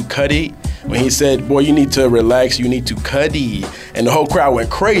 "You need to Cudi." When he said, "Boy, you need to relax, you need to Cudi," and the whole crowd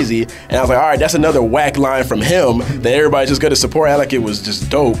went crazy. And I was like, all right, that's another whack line from him that everybody's just gonna support, act like it was just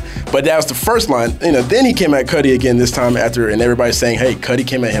dope. But that was the first line. Then he came at Cudi again this time after, and everybody's saying, hey, Cudi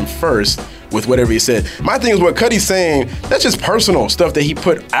came at him first with whatever he said. My thing is, what Cudi's saying, that's just personal stuff that he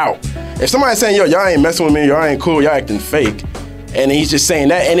put out. If somebody's saying, yo, y'all ain't messing with me, y'all ain't cool, y'all acting fake, and he's just saying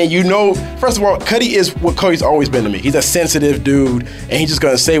that, and then first of all, Cudi is what Cody's always been to me. He's a sensitive dude, and he's just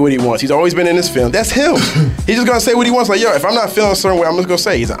gonna say what he wants. He's always been in his film. That's him. He's just gonna say what he wants. Like, yo, if I'm not feeling a certain way, I'm just gonna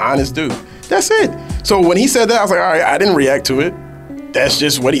say he's an honest dude. That's it. So when he said that, I was like, all right, I didn't react to it. That's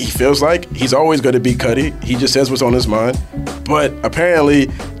just what he feels like. He's always gonna be Cudi. He just says what's on his mind. But apparently,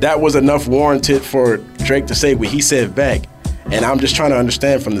 that was enough warranted for Drake to say what he said back. And I'm just trying to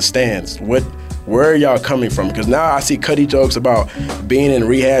understand from the stands, where are y'all coming from? Because now I see Cudi jokes about being in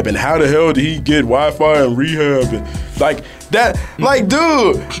rehab and how the hell did he get Wi-Fi in rehab and like that. Like,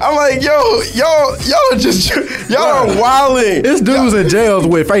 dude, I'm like, yo, y'all are wilding. This dude's in jails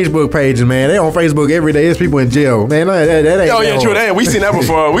with Facebook pages, man. They on Facebook every day. There's people in jail, man. That ain't. Oh yeah, true. We seen that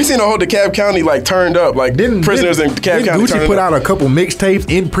before. We seen the whole DeKalb County like turned up, like prisoners in DeKalb County. Gucci put out a couple mixtapes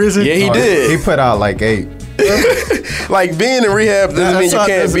in prison. Yeah, he did. He put out like 8. Like, being in rehab doesn't mean you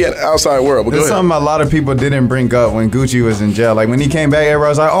can't be in the outside world. But there's something a lot of people didn't bring up when Gucci was in jail. Like, when he came back, everybody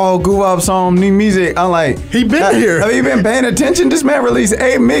was like, "Oh, Goo Up song, new music." I'm like, he been here. Have you been paying attention? This man released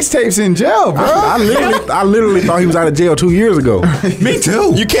 8 mixtapes in jail, bro. I literally thought he was out of jail 2 years ago. Me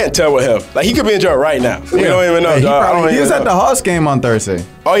too. You can't tell with him. Like, he could be in jail right now. We don't even know. He was at the Hawks game on Thursday.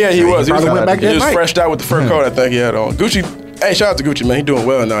 Oh yeah, he was. He was back freshed out with the fur coat I think he had on. Gucci. Hey, shout out to Gucci, man. He's doing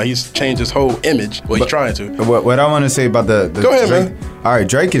well now. He's changed his whole image. Well, he's trying to. What I want to say about the Go ahead, Drake, man. All right,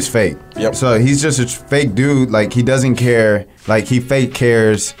 Drake is fake. Yep. So he's just a fake dude. Like, he doesn't care. Like, he fake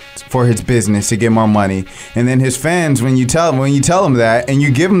cares for his business to get more money. And then his fans, when you tell them that and you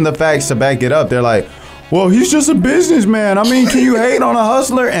give them the facts to back it up, they're like, well, he's just a businessman. I mean, can you hate on a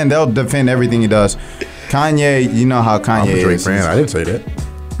hustler? And they'll defend everything he does. Kanye, you know how Kanye I'm a Drake is. fan. I didn't say that.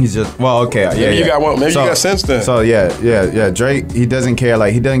 He's just, well, okay, yeah. You got one. Maybe you got sense then. So yeah. Drake, he doesn't care.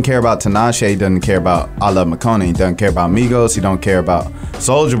 Like, he doesn't care about Tinashe. He doesn't care about I Love Makona. He doesn't care about Migos. He don't care about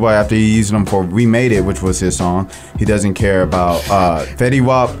Soulja Boy after he used them for We Made It, which was his song. He doesn't care about Fetty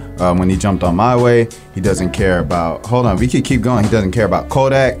Wap when he jumped on My Way. He doesn't care about. Hold on, we could keep going. He doesn't care about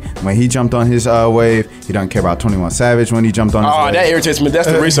Kodak when he jumped on his wave. He doesn't care about 21 Savage when he jumped on his wave. Oh, that irritates me. That's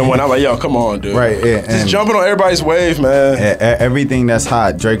the recent one. I'm like, yo, come on, dude. Right, yeah, just jumping on everybody's wave, man. Everything that's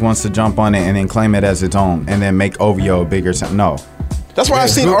hot, Drake wants to jump on it and then claim it as its own, and then make OVO a bigger. No. That's why I've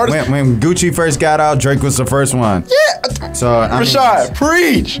seen artists. When Gucci first got out, Drake was the first one. Yeah. So Rashad,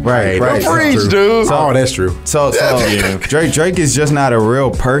 preach. Right. Preach, dude. So, that's true. So Drake is just not a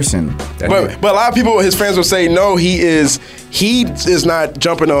real person. But a lot of people, his fans will say, no, he is not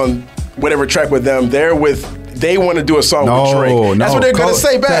jumping on whatever track with them. They want to do a song with Drake. That's what they're gonna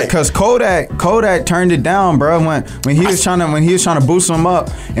say back. Because Kodak turned it down, bro. When he was trying to boost him up,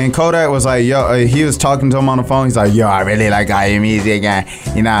 and Kodak was like, yo, he was talking to him on the phone. He's like, yo, I really like all your music, and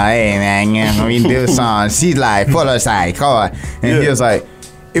hey man, when we do songs, she's like full of psycho, and he was like,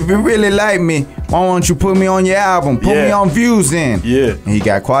 if you really like me, why don't you put me on your album? Put me on Views then. Yeah. And he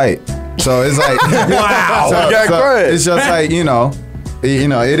got quiet. So it's like, wow. He got quiet. It's just like,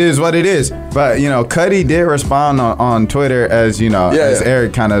 it is what it is. But, Cudi did respond on Twitter as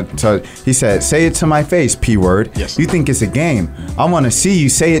Eric kind of told. He said, say it to my face, P word. Yes. You think it's a game. I want to see you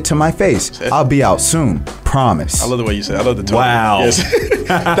say it to my face. I'll be out soon. Promise. I love the way you say it. I love the tone. Wow. Yes.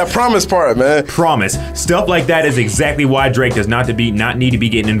 That promise part, man. Promise. Stuff like that is exactly why Drake does not need to be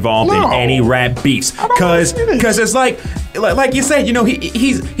getting involved in any rap beefs. Because it's like you said,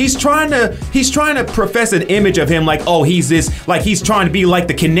 he's trying to profess an image of him like, oh, he's this, like he's trying to be like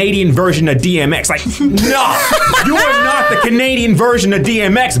the Canadian version of DMX. Like, no, you are not the Canadian version of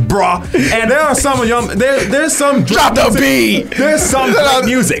DMX, brah. And there are some of y'all, there's some drop the beat. There's some Drake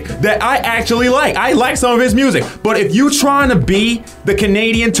music that I actually like. I like some of his music. But if you trying to be the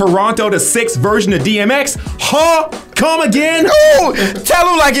Canadian Toronto the 6th version of DMX, come again? No, tell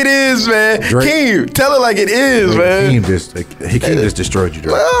him like it is, man. Keem, tell it like it is, man. Keem just destroyed you,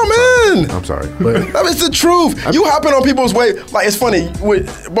 Drake. Oh, man. I'm sorry. But it's the truth. You hopping on people's wave. Like, it's funny.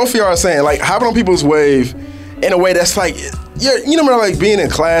 Both of y'all are saying, like, hopping on people's wave in a way that's like, remember like being in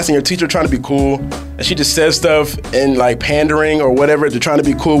class and your teacher trying to be cool and she just says stuff and like pandering or whatever to trying to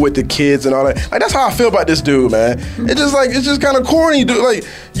be cool with the kids and all that. Like, that's how I feel about this dude, man. It's just kind of corny, dude. Like,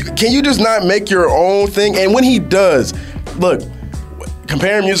 can you just not make your own thing? And when he does, look,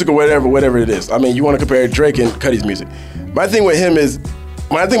 comparing music or whatever it is. I mean, you want to compare Drake and Cudi's music. My thing with him is,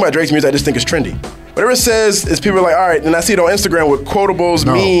 when I think about Drake's music, I just think it's trendy. Whatever it says is people are like, all right, and I see it on Instagram with quotables,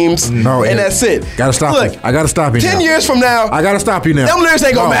 memes, and that's it. Gotta stop. Look, I gotta stop you 10 years from now, I gotta stop you now. Them lyrics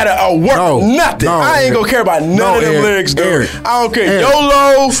ain't gonna matter nothing. I ain't gonna care about none of them lyrics, dude. I don't care.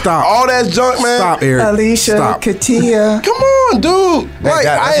 YOLO, stop. All that junk, man. Stop, Eric. Alicia, Katia. Come on, dude. Like,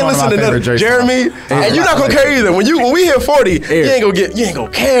 I ain't listening to nothing. Jeremy, and you're not gonna care either. When we hit 40, you ain't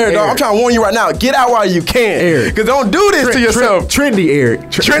gonna care, dog. I'm trying to warn you right now. Get out while you can. Because don't do this to yourself. Trendy, Eric.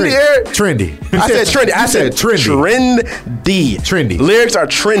 Trendy, Eric? Trendy. I said trendy. Trendy. Lyrics are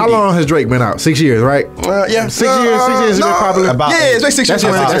trendy. How long has Drake been out? 6 years, right? Yeah. 6 years. 6 years. Popular. It's like 6 years.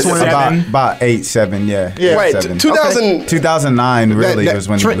 That's when about 8, 7. Yeah. Wait, 2009 really was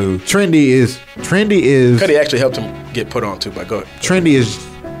when he blew. Trendy is. Cudi actually helped him get put on too. But go ahead. Trendy is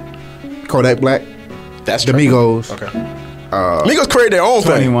Kodak Black. That's the Migos. Okay. Migos created their own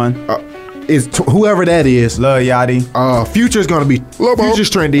 21. thing. Is whoever that is. Lil Yachty. Future's gonna be Lobo. Future's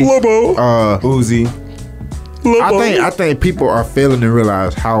trendy. Lobo. Uzi. Lobo. I think people are failing to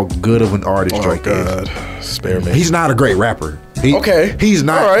realize how good of an artist Drake is. Spare me. He's not a great rapper. He's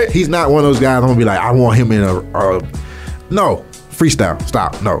not. All right. He's not one of those guys. I'm gonna be like, I want him in a no freestyle.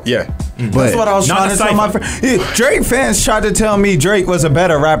 Stop. No. Yeah. But that's what I was trying to tell my friend. Drake fans tried to tell me Drake was a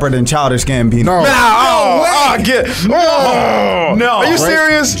better rapper than Childish Gambino. No. No. Are you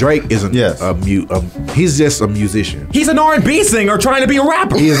serious? Drake isn't he's just a musician. He's an R&B singer trying to be a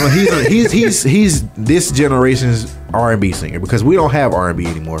rapper. He's this generation's R&B singer because we don't have R&B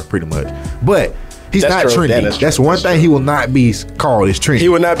anymore, pretty much. But he's not trendy. That's one thing he will not be called is trendy. He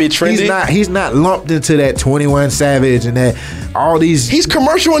will not be trendy? He's not lumped into that 21 Savage and that all these. He's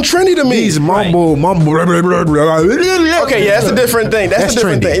commercial and trendy to me. He's mumble. Okay, yeah, that's a different thing. That's a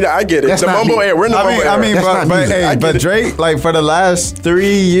different thing. I get it. That's the mumble era. We're in the mumble era. But Drake, like for the last 3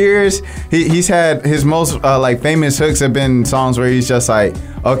 years, he's had his most like famous hooks have been songs where he's just like,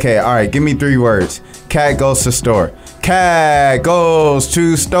 okay, all right, give me 3 words. Cat goes to store. Cat goes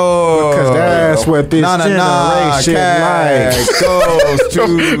to store. Because that's what this generation likes. Goes to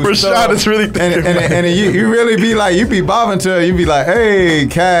Rashad is really thinking and you really be like, you be bobbing to her. You be like, hey,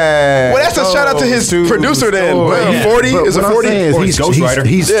 Cat. Well, that's a shout out to his producer then. Yeah. 40 is a 40? He's Ghostwriter.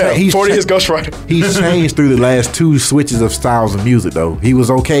 He's 40 is Ghostwriter. He's changed through the last 2 switches of styles of music, though. He was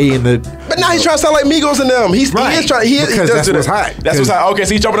okay in the... But now he's trying to sound like Migos and them. He is trying... Because that's what's hot. That's what's hot. Okay,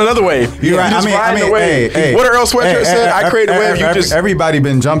 so he's jumping another wave. You're right. I mean, hey, what Earl Sweatshirt said? I created a wave. You just... Everybody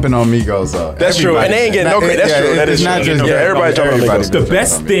been jumping on Migos, though. That's true. And they ain't getting no credit. That's true. That is not true. just Everybody jumping on Migos. The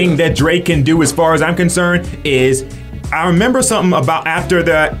best thing that Drake can do, as far as I'm concerned, is... I remember something about after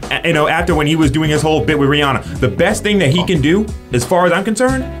when he was doing his whole bit with Rihanna. The best thing that he can do, as far as I'm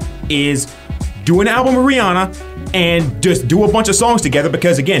concerned, is do an album with Rihanna and just do a bunch of songs together,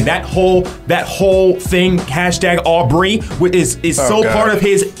 because again, that whole thing, #Aubrey, is so part of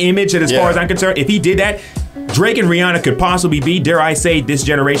his image that, as far as I'm concerned, if he did that, Drake and Rihanna could possibly be, dare I say, this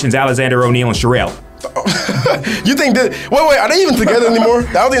generation's Alexander O'Neal and Sherelle. You think that? Wait, are they even together anymore?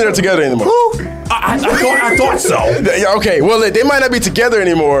 I don't think they're together anymore. Who? I thought so. Yeah, okay, well, they might not be together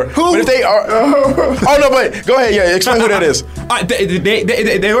anymore. Who? But if they are, oh no, but go ahead. Yeah, explain who that is.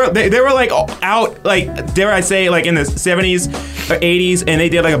 They were like out, like, dare I say, like in the 70s or 80s, and they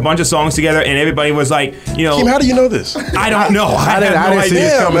did like a bunch of songs together, and everybody was like, you know. Kim, how do you know this? I don't know. I have no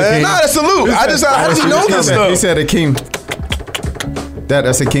idea. Damn, man. Nah, that's salute. How does he know this stuff? He said Akeem.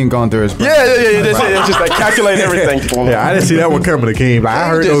 That's Akeem going through his brain. Yeah. It's just like calculating everything. Yeah, I didn't see that one coming, Akeem. I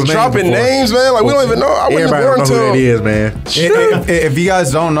heard those names dropping before. names, man. Like, we don't even know. I wouldn't Everybody born don't know who that is, man. If you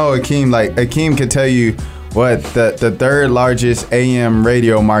guys don't know Akeem, like, Akeem could tell you what the 3rd largest AM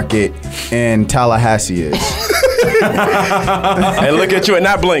radio market in Tallahassee is. And look at you and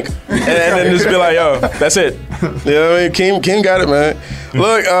not blink. And then just be like, yo, that's it. You know what I mean? Kim got it, man.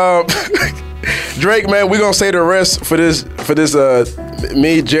 Look, Drake, man, we're gonna say the rest for this.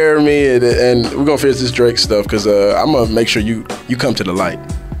 Me, Jeremy, and we're gonna finish this Drake stuff, because I'm gonna make sure you come to the light,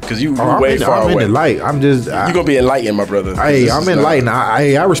 because you're way far away. I'm in the light. You're gonna be enlightened, my brother. Hey, I'm enlightened.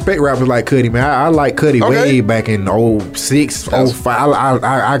 I respect rappers like Cudi, man. I like Cudi way back in 06, 05.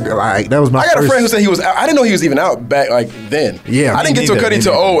 That was my. I got a friend who said he was out. I didn't know he was even out back like then. Yeah, I didn't get to Cudi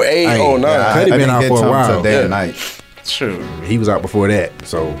till 08, 09. Cudi been out for a while. Day and night. True. He was out before that.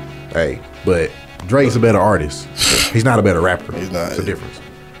 So, hey, but Drake's a better artist. He's not a better rapper. He's not. It's a difference.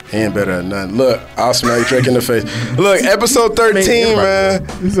 He ain't better than nothing. Look, I'll smack Drake in the face. Look, episode 13, man.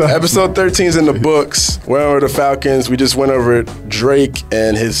 Episode 13's in the books. Went over the Falcons. We just went over Drake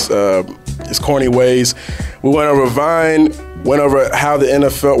and his corny ways. We went over Vine. Went over why the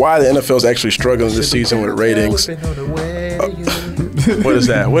NFL is actually struggling this season with ratings. What is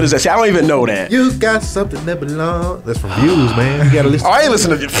that? See, I don't even know that. You got something that belongs. That's from Views, man. You gotta listen. I ain't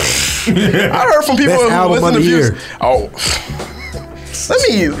listening to I heard from people who listen to Views. Oh.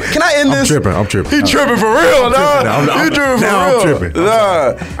 Can I end this? I'm tripping. He tripping for real, dog. He tripping for real. I'm tripping.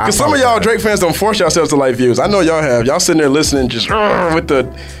 Nah. Because some of y'all Drake fans don't force yourselves to like Views. I know y'all have. Y'all sitting there listening just with the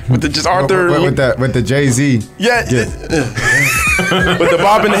just Arthur. With the Jay-Z. Yeah. With the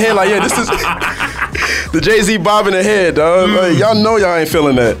bob in the head, like, yeah, this is the Jay-Z bob in the head, dog. Like, y'all know y'all ain't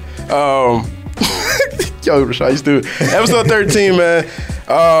feeling that. Yo, Rashad, you stupid. Episode 13, man.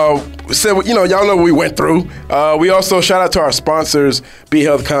 Said, y'all know what we went through. We also shout out to our sponsors, Be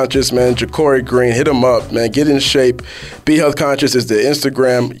Health Conscious, man. Ja'Cory Green, hit him up, man. Get in shape. Be Health Conscious is the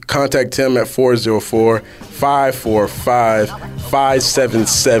Instagram. Contact him at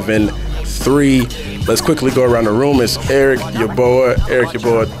 404-545-5773. Let's quickly go around the room. It's Eric Yaboa,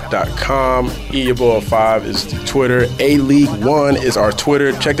 ericyaboa.com. eyaboa5 is Twitter. A-League1 is our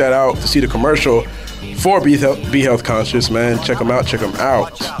Twitter. Check that out to see the commercial for Be Health Conscious, man. Check them out.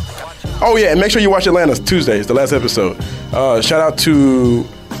 Oh, yeah, and make sure you watch Atlanta Tuesdays, the last episode. Shout out to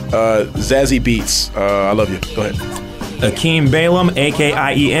Zazzy Beats. I love you. Go ahead. Akeem Balaam,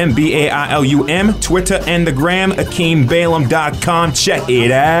 AKIEM BAILUM, Twitter and the gram, AkeemBalaam.com. Check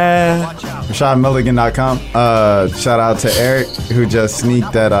it out. RashadMilligan.com. Shout out to Eric, who just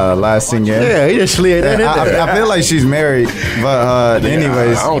sneaked that last singer. Yeah, he just slid that in there. I feel like she's married, but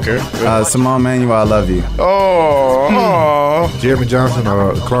anyways. I don't care. Simone Manuel, I love you. Oh. Jeremy Johnson,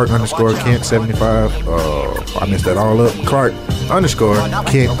 Clark_Kent75. I messed that all up.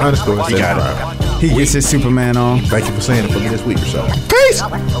 Clark_Kent_75. He gets his Superman on. Thank you for saying it for me this week, Rashad. Peace.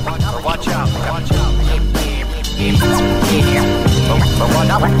 Watch out.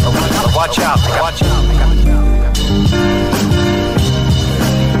 Watch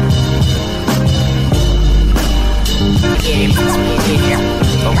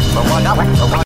out.